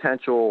looking at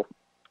potential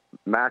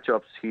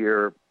matchups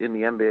here in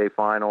the NBA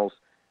Finals,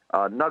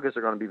 Nuggets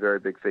are going to be very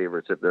big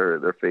favorites if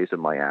they're facing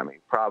Miami,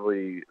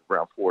 probably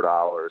around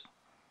 $4.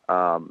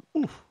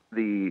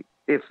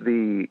 If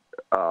the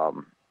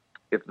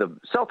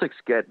Celtics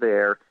get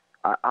there,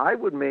 I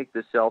would make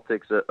the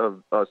Celtics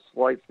a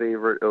slight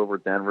favorite over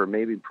Denver,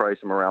 maybe price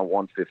them around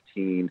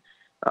 115,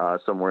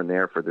 somewhere in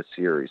there for the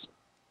series.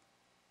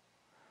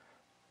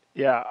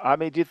 Yeah, I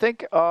mean, do you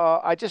think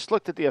I just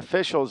looked at the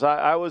officials.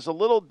 I was a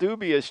little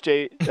dubious,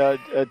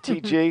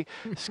 TG.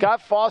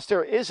 Scott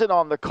Foster isn't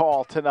on the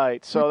call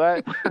tonight, so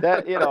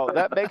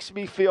that makes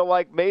me feel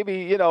like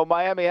maybe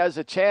Miami has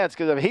a chance,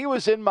 because if he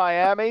was in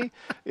Miami,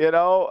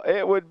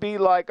 it would be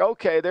like,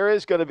 okay, there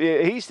is going to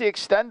be he's the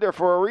extender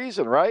for a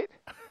reason, right?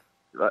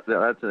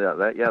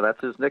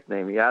 That's his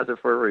nickname. He has it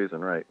for a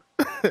reason, right?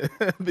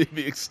 the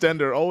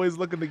extender, always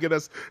looking to get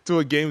us to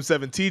a Game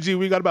 7. TG,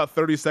 we got about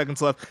 30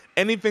 seconds left.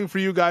 Anything for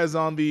you guys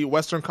on the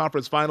Western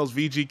Conference Finals,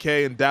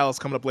 VGK and Dallas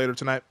coming up later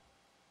tonight?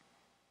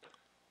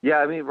 Yeah,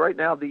 I mean, right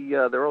now the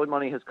early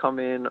money has come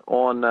in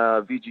on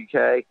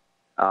VGK.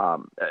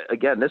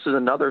 Again, this is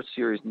another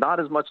series, not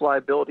as much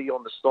liability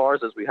on the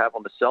Stars as we have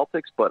on the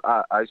Celtics, but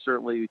I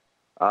certainly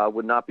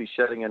would not be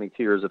shedding any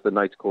tears if the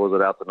Knights close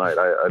it out tonight.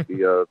 I'd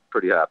be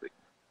pretty happy.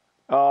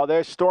 Oh,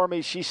 there's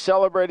Stormy. She's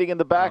celebrating in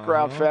the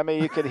background,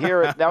 Femi. You can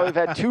hear it. Now we've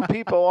had two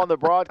people on the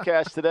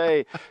broadcast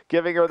today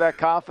giving her that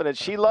confidence.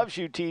 She loves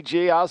you,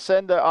 TG. I'll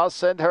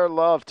send her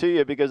love to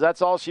you, because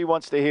that's all she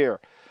wants to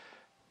hear.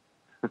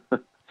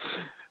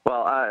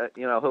 Well,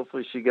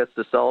 hopefully she gets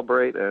to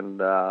celebrate, and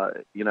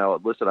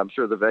listen, I'm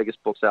sure the Vegas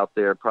books out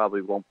there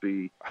probably won't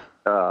be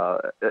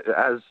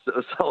as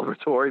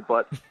celebratory,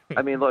 but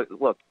I mean,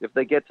 look, if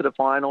they get to the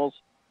finals,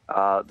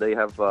 they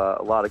have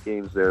a lot of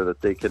games there that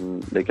they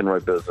can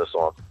write business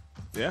on.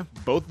 Yeah,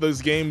 both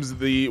those games,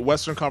 the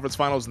Western Conference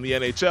Finals in the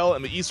NHL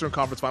and the Eastern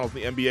Conference Finals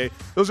in the NBA,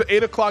 those are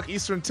 8 o'clock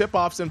Eastern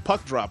tip-offs and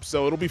puck drops,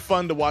 so it'll be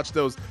fun to watch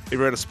those if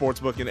you're at a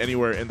sportsbook in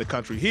anywhere in the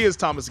country. He is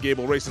Thomas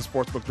Gable, Racing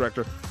Sportsbook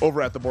Director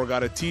over at the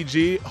Borgata.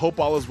 TG, hope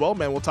all is well,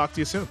 man. We'll talk to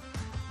you soon.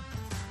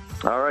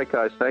 All right,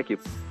 guys. Thank you.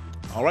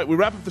 All right, we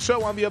wrap up the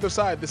show on the other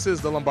side. This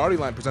is the Lombardi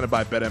Line presented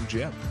by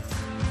BetMGM.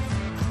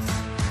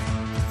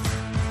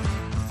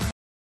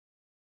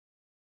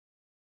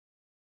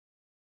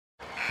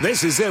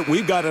 This is it.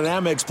 We've got an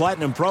Amex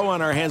Platinum Pro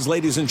on our hands,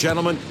 ladies and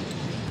gentlemen.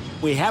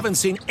 We haven't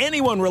seen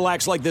anyone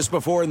relax like this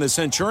before in the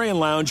Centurion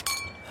Lounge.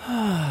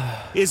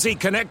 Is he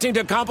connecting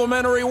to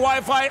complimentary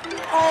Wi-Fi?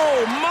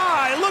 Oh,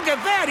 my. Look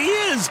at that. He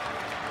is.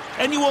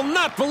 And you will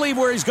not believe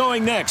where he's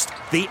going next.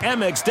 The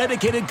Amex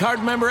dedicated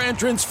card member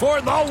entrance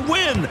for the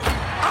win.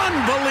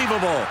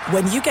 Unbelievable.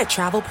 When you get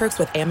travel perks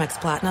with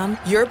Amex Platinum,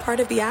 you're part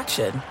of the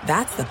action.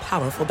 That's the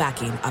powerful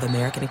backing of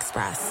American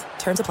Express.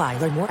 Terms apply.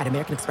 Learn more at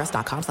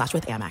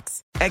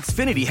americanexpress.com/withAmex.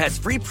 Xfinity has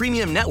free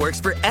premium networks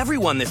for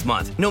everyone this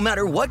month, no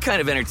matter what kind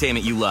of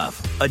entertainment you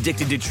love.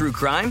 Addicted to true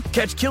crime?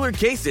 Catch killer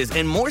cases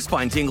and more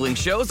spine-tingling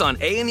shows on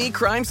A&E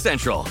Crime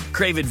Central.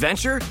 Crave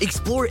adventure?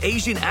 Explore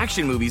Asian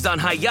action movies on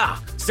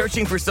Hi-YAH.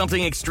 Searching for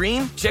something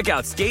extreme? Check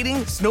out skating,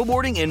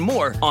 snowboarding, and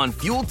more on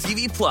Fuel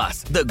TV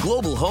Plus, the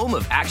global home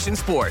of action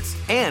sports.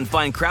 And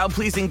find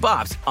crowd-pleasing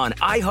bops on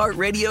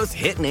iHeartRadio's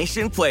Hit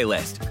Nation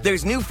playlist.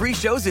 There's new free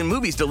shows and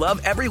movies to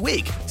love every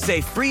week. Say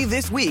free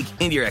this week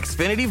in your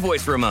Xfinity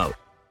voice remote.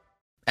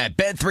 At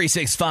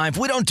Bet365,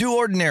 we don't do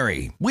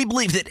ordinary. We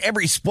believe that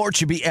every sport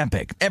should be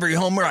epic. Every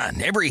home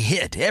run, every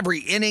hit, every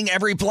inning,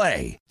 every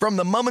play. From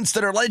the moments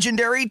that are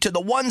legendary to the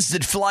ones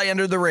that fly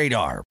under the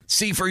radar.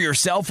 See for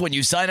yourself when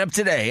you sign up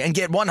today and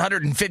get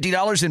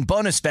 $150 in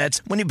bonus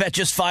bets when you bet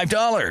just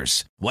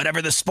 $5.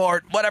 Whatever the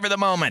sport, whatever the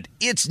moment,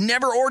 it's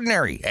never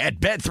ordinary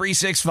at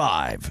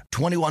Bet365.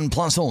 21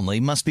 plus only.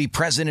 Must be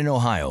present in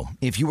Ohio.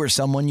 If you or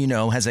someone you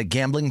know has a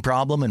gambling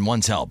problem and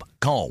wants help,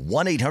 call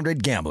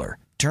 1-800-GAMBLER.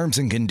 Terms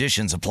and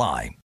conditions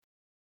apply.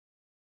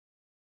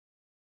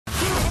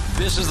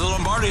 This is the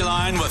Lombardi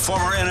Line with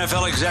former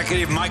NFL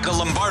executive Michael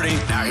Lombardi.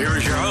 Now here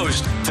is your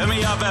host,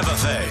 Femi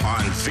Abebefe,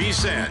 on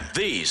VSiN,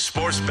 the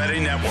Sports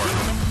Betting Network.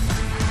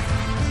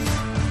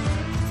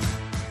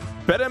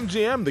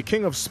 BetMGM, the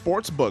king of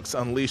sportsbooks,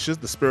 unleashes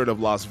the spirit of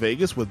Las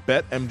Vegas with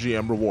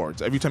BetMGM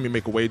rewards. Every time you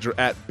make a wager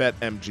at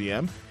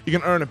BetMGM, you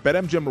can earn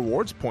BetMGM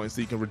rewards points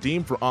that you can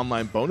redeem for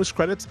online bonus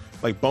credits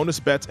like bonus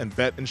bets and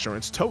bet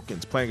insurance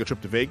tokens. Planning a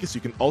trip to Vegas,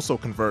 you can also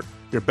convert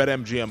your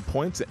BetMGM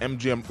points to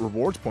MGM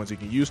rewards points you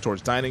can use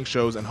towards dining,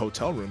 shows, and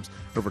hotel rooms.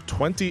 Over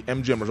 20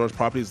 MGM Resorts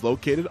properties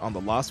located on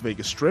the Las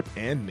Vegas Strip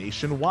and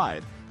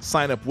nationwide.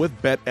 Sign up with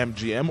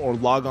BetMGM or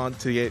log on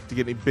to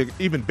get an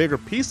even bigger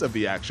piece of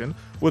the action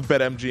with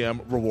BetMGM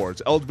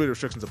rewards. Eligibility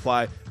restrictions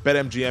apply.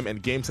 BetMGM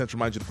and GameSense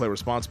remind you to play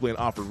responsibly and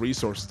offer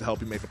resources to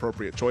help you make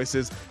appropriate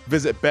choices.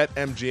 Visit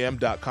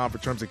BetMGM.com for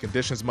terms and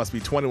conditions. Must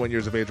be 21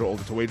 years of age or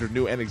older to wager.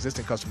 New and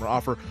existing customer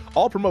offer.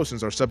 All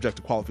promotions are subject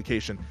to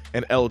qualification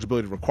and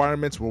eligibility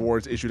requirements.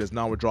 Rewards issued as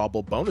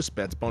non-withdrawable bonus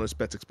bets. Bonus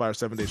bets expire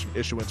 7 days from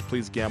issuance.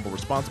 Please gamble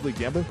responsibly.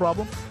 Gambling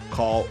problem?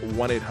 Call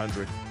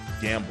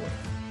 1-800-GAMBLER.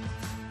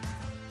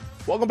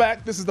 Welcome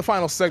back. This is the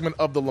final segment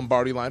of the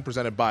Lombardi Line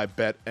presented by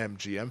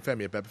BetMGM.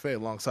 Femi Abebefe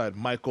alongside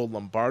Michael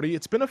Lombardi.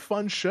 It's been a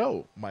fun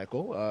show,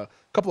 Michael. A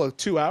couple of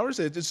 2 hours.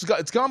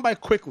 It's gone by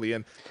quickly.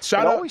 And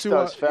shout out to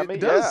Femi. It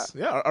does.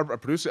 Yeah. Our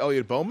producer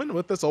Elliot Bowman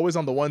with us, always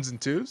on the ones and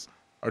twos.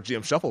 Our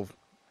GM Shuffle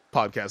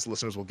podcast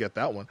listeners will get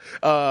that one.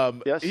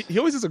 Yes. He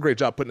always does a great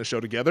job putting a show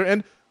together.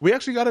 And we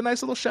actually got a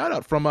nice little shout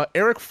out from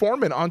Eric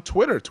Foreman on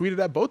Twitter, tweeted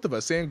at both of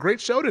us saying, great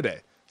show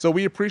today. So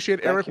we appreciate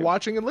Eric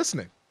watching and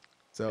listening.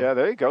 So. Yeah,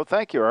 there you go.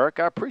 Thank you, Eric.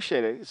 I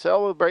appreciate it.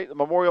 Celebrate the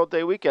Memorial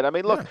Day weekend. I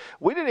mean, look,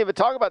 we didn't even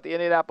talk about the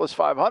Indianapolis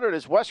 500.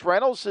 Is Wes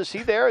Reynolds, is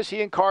he there? Is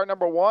he in car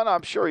number 1?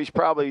 I'm sure he's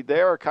probably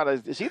there.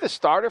 Is he the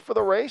starter for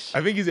the race?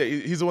 I think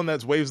he's the one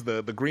that waves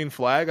the green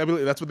flag. I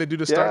believe that's what they do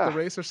to start the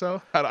race or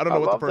so. I don't know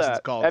what the person's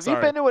called. Have you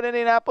been to an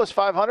Indianapolis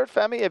 500,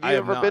 Femi? Have you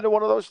ever been to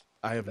one of those?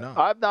 I have not.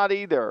 I've not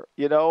either.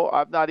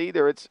 I've not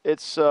either. It's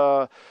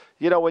I've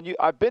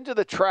been to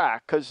the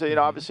track because,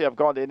 obviously I've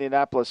gone to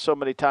Indianapolis so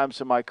many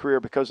times in my career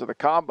because of the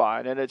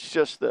Combine, and it's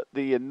just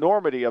the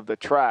enormity of the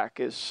track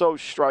is so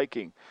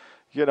striking.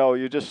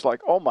 You're just like,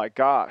 oh, my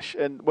gosh.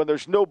 And when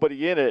there's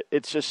nobody in it,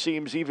 it just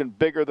seems even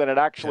bigger than it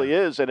actually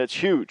is, and it's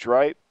huge,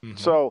 right? Mm-hmm.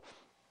 So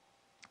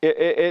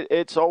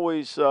it's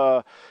always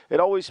it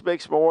always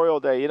makes Memorial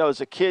Day. As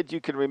a kid, you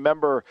can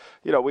remember,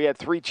 we had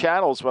 3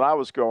 channels when I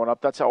was growing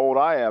up. That's how old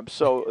I am.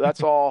 So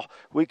that's all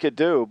we could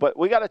do. But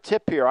we got a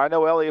tip here. I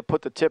know Elliot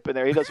put the tip in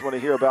there. He doesn't want to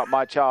hear about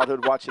my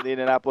childhood watching the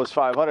Indianapolis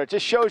 500. It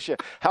just shows you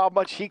how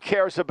much he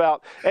cares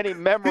about any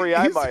memory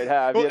I might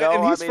have.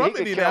 And he's from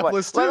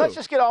Indianapolis, too. Let's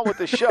just get on with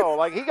the show.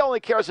 Like, he only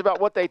cares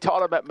about what they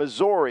taught him at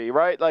Missouri,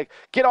 right? Like,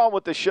 get on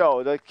with the show.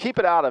 Like, keep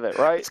it out of it,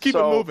 right? Let's keep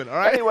it moving, all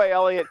right? Anyway,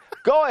 Elliot,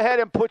 go ahead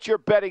and put your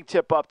betting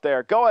tip up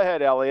there. Go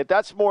ahead, Elliot.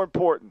 That's more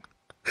important.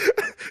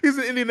 He's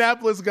an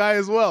Indianapolis guy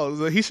as well.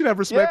 So he should have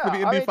respect for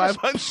the Indy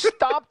 500. Just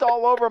stomped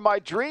all over my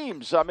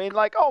dreams. I mean,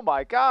 like, oh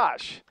my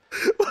gosh.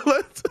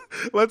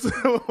 Let's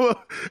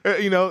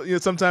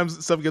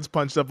sometimes stuff gets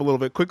punched up a little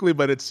bit quickly,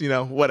 but it's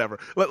whatever.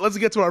 Let's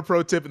get to our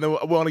pro tip, and then we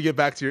want to get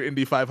back to your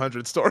Indy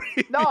 500 story.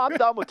 No, I'm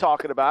done with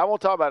talking about it. I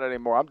won't talk about it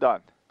anymore. I'm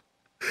done.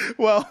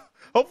 Well,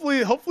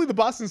 hopefully the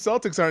Boston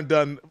Celtics aren't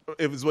done,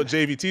 is what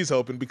JVT's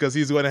hoping, because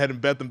he's going ahead and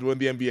bet them to win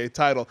the NBA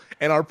title.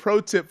 And our pro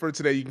tip for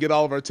today, you can get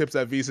all of our tips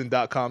at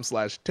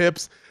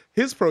vsin.com/tips.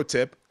 His pro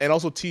tip, and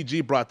also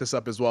TG brought this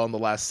up as well in the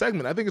last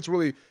segment. I think it's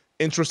really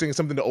interesting and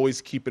something to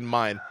always keep in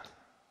mind.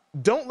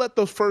 Don't let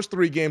those first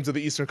 3 games of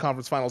the Eastern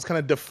Conference Finals kind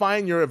of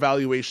define your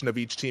evaluation of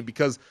each team,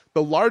 because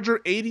the larger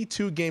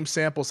 82-game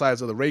sample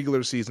size of the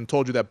regular season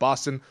told you that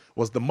Boston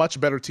was the much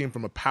better team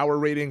from a power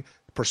rating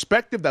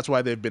perspective. That's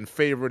why they've been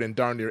favored in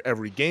darn near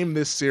every game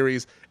this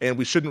series, and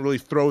we shouldn't really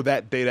throw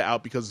that data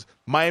out because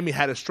Miami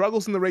had its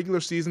struggles in the regular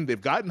season.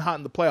 They've gotten hot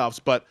in the playoffs,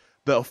 but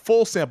the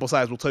full sample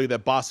size will tell you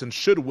that Boston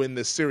should win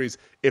this series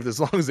as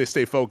long as they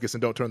stay focused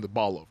and don't turn the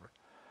ball over.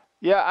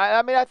 Yeah,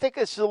 I mean, I think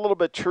this is a little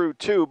bit true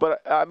too,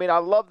 but I mean, I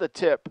love the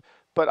tip,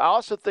 but I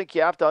also think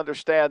you have to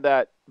understand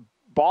that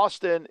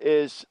Boston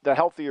is the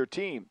healthier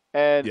team.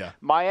 And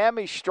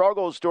Miami's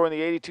struggles during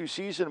the 82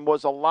 season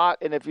was a lot,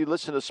 and if you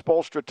listen to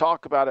Spoelstra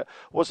talk about it,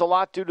 was a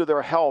lot due to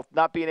their health,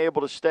 not being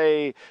able to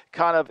stay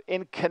kind of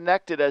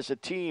connected as a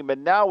team.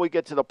 And now we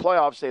get to the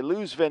playoffs, they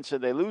lose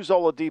Vincent, they lose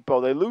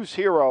Oladipo, they lose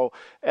Hero,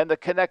 and the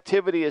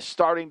connectivity is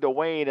starting to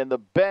wane. And the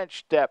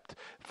bench depth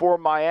for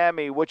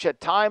Miami, which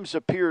at times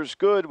appears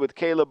good with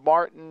Caleb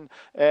Martin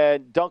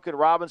and Duncan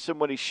Robinson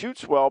when he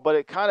shoots well, but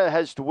it kind of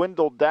has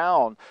dwindled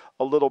down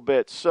a little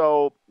bit.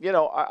 So,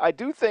 I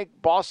do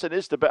think Boston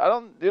is the best.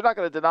 You're not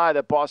going to deny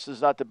that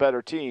Boston's not the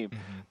better team,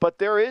 but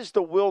there is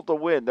the will to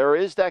win. There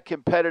is that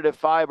competitive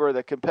fiber,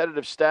 the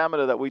competitive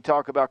stamina that we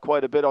talk about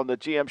quite a bit on the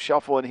GM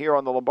Shuffle and here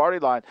on the Lombardi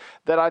line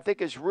that I think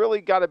has really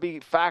got to be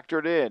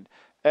factored in.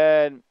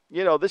 And,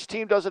 this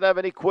team doesn't have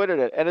any quit in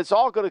it, and it's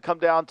all going to come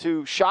down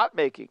to shot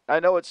making. I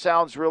know it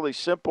sounds really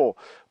simple,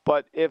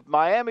 but if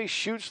Miami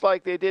shoots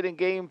like they did in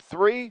Game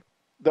 3,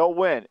 they'll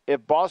win.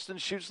 If Boston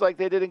shoots like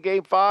they did in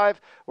Game 5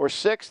 or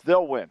 6,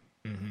 they'll win.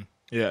 Mm-hmm.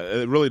 Yeah,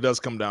 it really does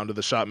come down to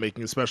the shot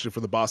making, especially for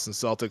the Boston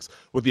Celtics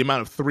with the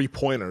amount of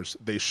 3-pointers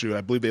they shoot.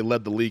 I believe they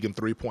led the league in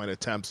 3-point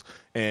attempts,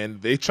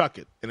 and they chuck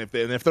it. And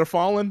if they're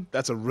falling,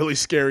 that's a really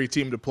scary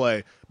team to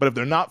play. But if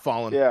they're not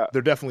falling,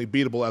 they're definitely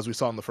beatable, as we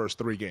saw in the first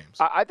 3 games.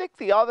 I think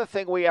the other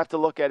thing we have to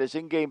look at is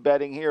in-game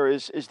betting here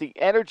is the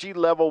energy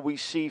level we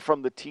see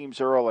from the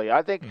teams early.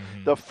 I think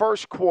the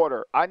first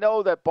quarter, I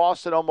know that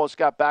Boston almost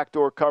got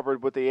backdoor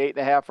covered with the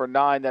 8.5 or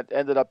 9 that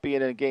ended up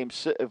being in Game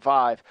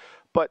 5.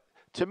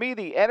 To me,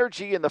 the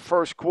energy in the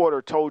first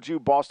quarter told you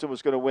Boston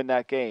was going to win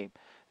that game.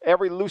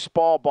 Every loose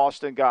ball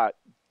Boston got,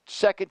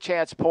 second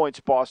chance points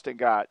Boston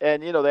got.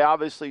 And, they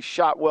obviously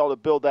shot well to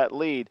build that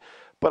lead.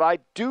 But I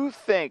do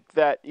think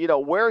that,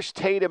 where's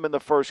Tatum in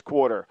the first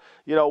quarter?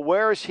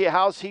 Where's he?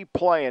 How's he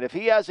playing? If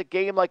he has a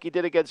game like he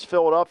did against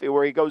Philadelphia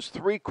where he goes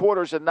 3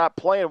 quarters and not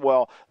playing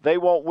well, they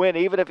won't win,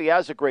 even if he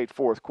has a great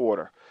fourth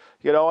quarter.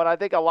 And I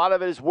think a lot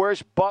of it is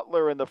where's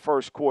Butler in the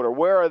first quarter?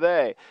 Where are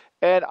they?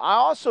 And I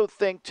also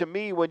think, to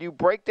me, when you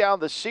break down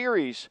the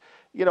series,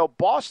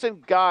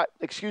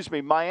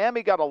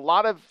 Miami got a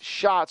lot of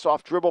shots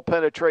off dribble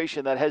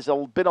penetration that has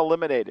been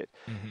eliminated.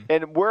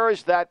 And where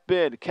has that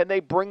been? Can they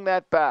bring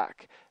that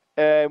back?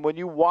 And when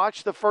you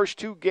watch the first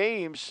two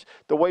games,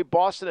 the way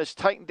Boston has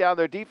tightened down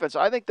their defense,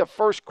 I think the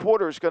first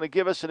quarter is going to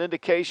give us an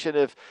indication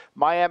if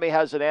Miami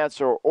has an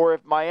answer or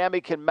if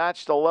Miami can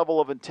match the level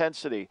of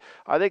intensity.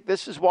 I think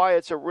this is why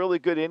it's a really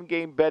good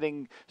in-game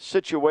betting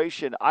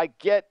situation. I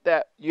get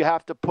that you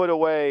have to put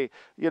away,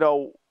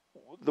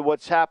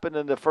 what's happened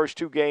in the first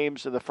two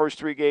games and the first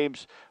three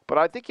games. But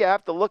I think you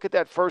have to look at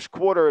that first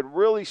quarter and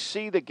really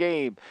see the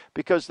game,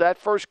 because that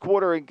first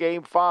quarter in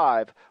Game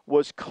 5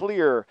 was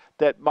clear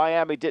that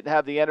Miami didn't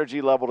have the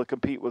energy level to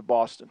compete with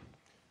Boston.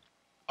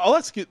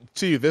 Let's get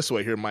to you this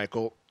way here,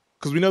 Michael,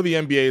 because we know the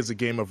NBA is a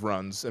game of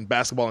runs and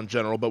basketball in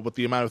general, but with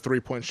the amount of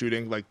three-point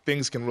shooting,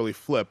 things can really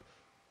flip.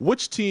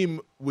 Which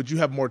team would you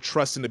have more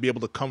trust in to be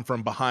able to come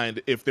from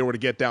behind if they were to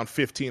get down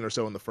 15 or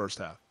so in the first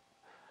half?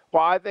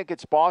 Well, I think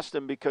it's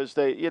Boston because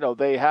they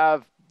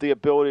have the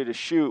ability to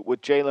shoot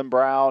with Jaylen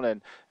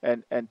Brown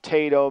and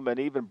Tatum and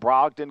even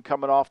Brogdon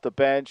coming off the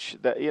bench.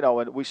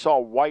 And we saw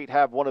White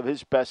have one of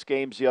his best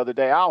games the other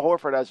day. Al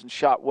Horford hasn't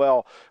shot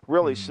well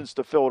really since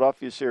the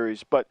Philadelphia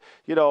series. But,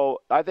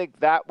 I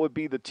think that would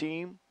be the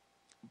team,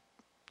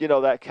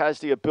 that has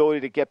the ability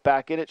to get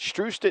back in it.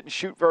 Strus didn't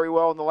shoot very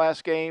well in the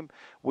last game.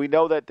 We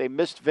know that they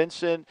missed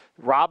Vincent.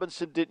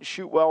 Robinson didn't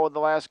shoot well in the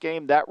last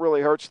game. That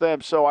really hurts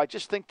them. So I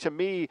just think, to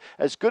me,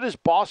 as good as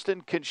Boston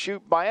can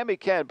shoot, Miami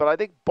can. But I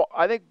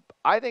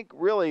think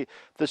really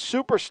the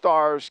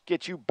superstars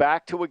get you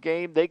back to a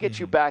game. They get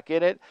you back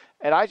in it.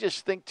 And I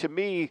just think, to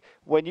me,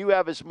 when you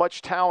have as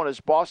much talent as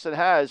Boston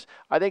has,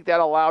 I think that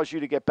allows you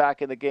to get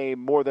back in the game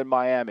more than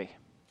Miami.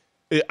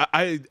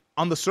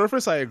 On the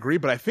surface, I agree,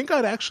 but I think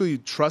I'd actually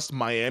trust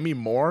Miami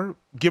more,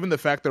 given the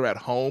fact they're at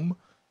home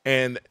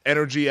and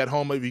energy at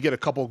home. If you get a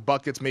couple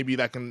buckets, maybe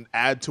that can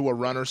add to a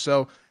run or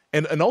so.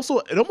 And also,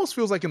 it almost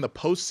feels like in the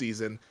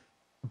postseason,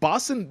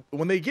 Boston,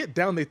 when they get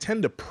down, they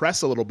tend to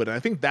press a little bit. And I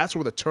think that's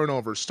where the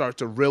turnovers start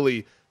to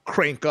really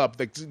crank up.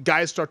 The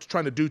guys start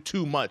trying to do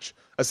too much,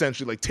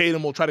 essentially. Like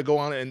Tatum will try to go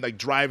on and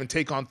drive and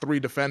take on three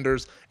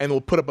defenders and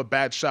will put up a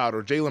bad shot,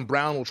 or Jaylen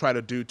Brown will try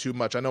to do too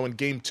much. I know in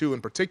Game 2 in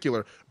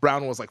particular,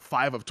 Brown was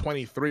 5 of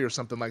 23 or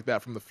something like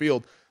that from the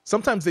field.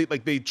 Sometimes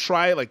they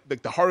try, the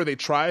harder they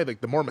try,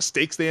 the more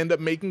mistakes they end up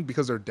making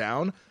because they're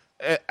down.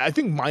 I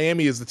think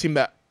Miami is the team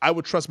that I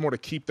would trust more to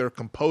keep their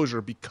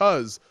composure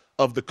because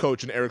of the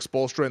coach and Eric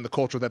Spoelstra and the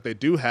culture that they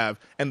do have,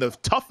 and the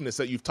toughness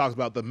that you've talked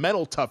about, the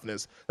mental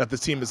toughness that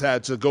this team has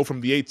had to go from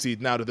the 8th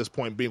seed now to this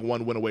point being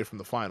one win away from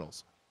the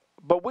finals.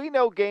 But we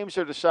know games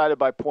are decided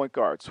by point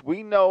guards.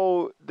 We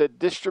know the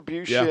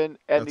distribution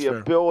and the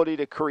ability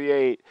to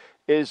create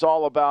is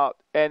all about,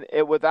 and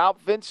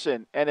without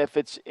Vincent, and if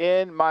it's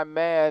in my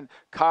man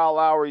Kyle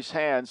Lowry's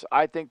hands,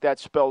 I think that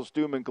spells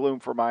doom and gloom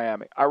for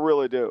Miami. I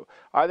really do.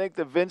 I think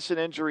the Vincent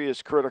injury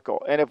is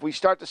critical. And if we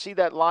start to see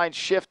that line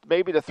shift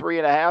maybe to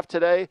 3.5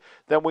 today,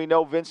 then we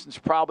know Vincent's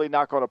probably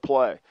not going to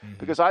play.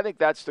 Because I think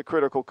that's the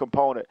critical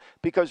component.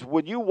 Because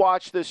when you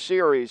watch this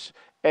series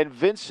and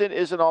Vincent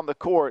isn't on the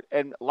court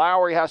and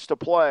Lowry has to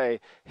play,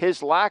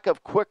 his lack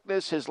of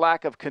quickness, his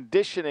lack of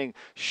conditioning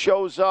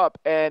shows up,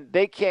 and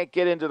they can't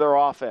get into their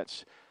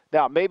offense.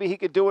 Now, maybe he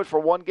could do it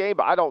for one game,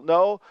 I don't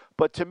know.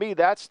 But to me,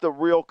 that's the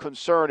real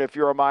concern if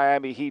you're a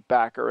Miami Heat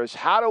backer, is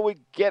how do we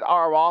get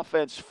our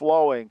offense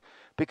flowing?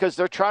 Because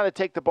they're trying to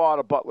take the ball out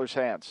of Butler's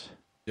hands.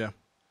 Yeah.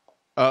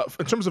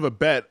 In terms of a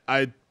bet,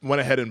 I went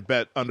ahead and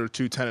bet under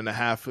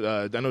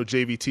 210.5. I know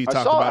JVT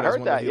talked about it. I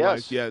heard that,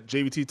 yes. Yeah,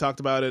 JVT talked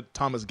about it.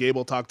 Thomas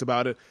Gable talked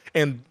about it.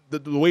 And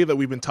the way that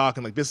we've been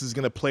talking, this is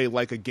going to play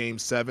like a Game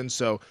 7.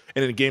 So,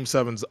 and in Game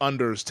 7s,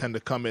 unders tend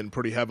to come in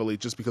pretty heavily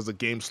just because the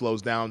game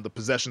slows down. The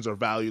possessions are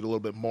valued a little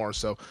bit more.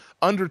 So,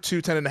 under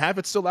 210.5,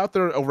 it's still out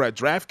there over at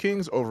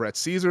DraftKings, over at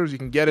Caesars. You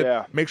can get it.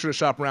 Yeah. Make sure to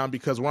shop around,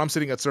 because where I'm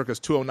sitting at circa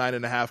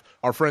 209.5,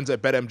 our friends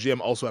at BetMGM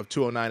also have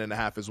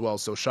 209.5 as well.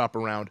 So, shop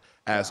around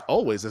as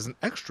always as an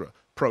extra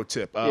pro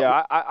tip.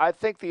 I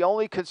think the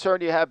only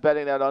concern you have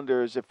betting that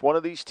under is if one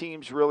of these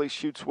teams really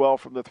shoots well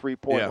from the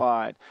three-point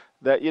line.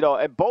 That,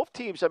 and both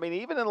teams,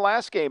 even in the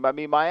last game,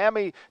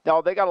 Miami,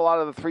 now they got a lot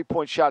of the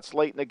three-point shots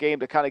late in the game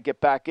to kind of get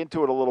back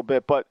into it a little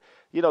bit, but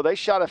they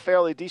shot a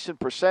fairly decent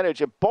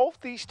percentage. And both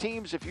these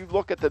teams, if you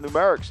look at the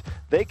numerics,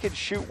 they can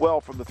shoot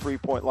well from the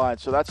three-point line.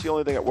 So that's the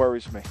only thing that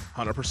worries me.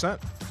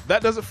 100%.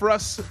 That does it for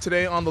us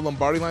today on the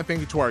Lombardi Line. Thank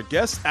you to our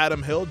guests,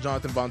 Adam Hill,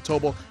 Jonathan Von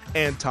Tobel,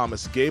 and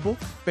Thomas Gable.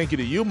 Thank you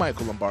to you,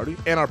 Michael Lombardi,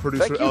 and our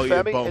producer,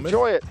 Elliot Bowman.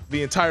 Enjoy it.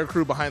 The entire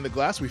crew behind the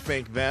glass, we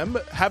thank them.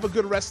 Have a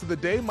good rest of the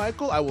day,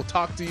 Michael. I will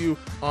talk to you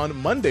on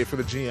Monday for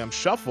the GM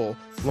Shuffle.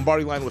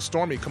 Lombardi Line with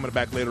Stormy coming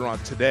back later on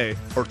today,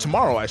 or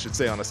tomorrow, I should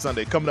say, on a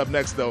Sunday. Coming up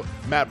next, though,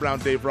 Matt Brown,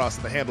 Dave Ross,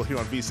 and The Handle here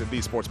on VSiN,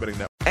 the Sports Betting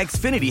Network.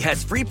 Xfinity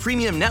has free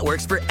premium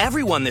networks for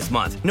everyone this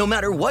month, no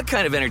matter what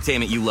kind of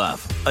entertainment you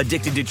love.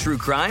 Addicted to true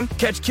crime?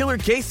 Catch killer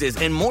cases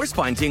and more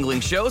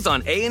spine-tingling shows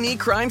on A&E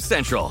Crime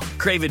Central.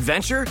 Crave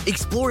adventure?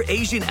 Explore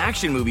Asian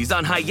action movies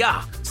on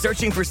Hi-YAH.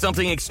 Searching for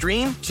something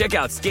extreme? Check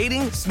out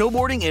skating,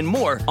 snowboarding, and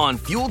more on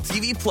Fuel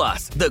TV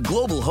Plus, the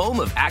global home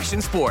of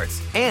action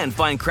sports. And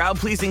find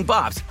crowd-pleasing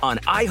bops on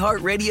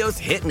iHeartRadio's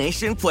Hit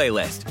Nation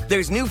playlist.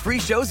 There's new free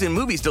shows and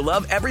movies to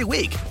love every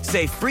week.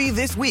 Say free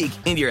this week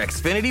in your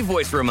Xfinity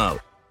voice remote.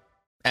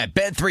 At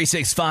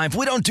Bet365,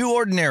 we don't do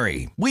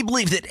ordinary. We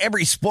believe that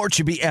every sport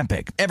should be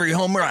epic. Every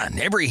home run,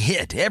 every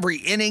hit, every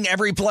inning,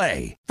 every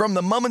play. From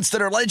the moments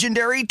that are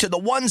legendary to the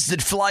ones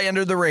that fly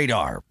under the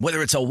radar.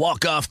 Whether it's a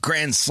walk-off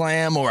grand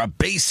slam or a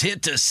base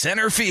hit to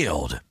center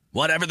field.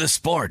 Whatever the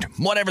sport,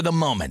 whatever the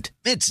moment.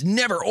 It's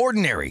never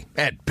ordinary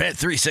at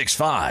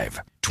Bet365.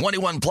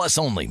 21 plus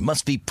only.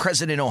 Must be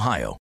present in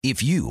Ohio.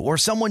 If you or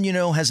someone you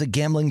know has a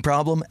gambling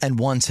problem and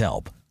wants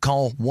help,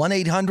 call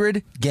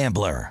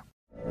 1-800-GAMBLER.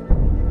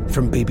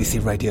 From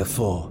BBC Radio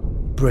 4,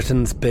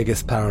 Britain's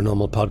biggest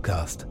paranormal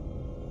podcast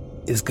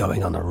is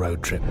going on a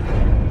road trip.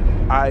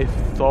 I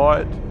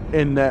thought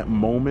in that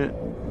moment,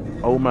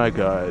 oh my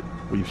God,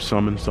 we've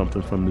summoned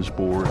something from this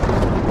board.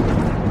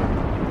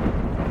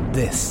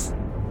 This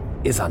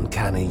is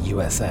Uncanny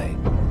USA.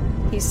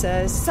 He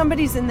says,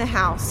 somebody's in the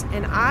house,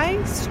 and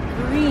I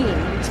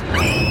screamed.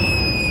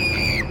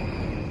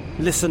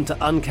 Listen to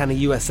Uncanny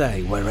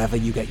USA wherever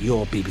you get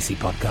your BBC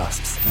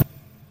podcasts,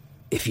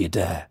 if you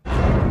dare.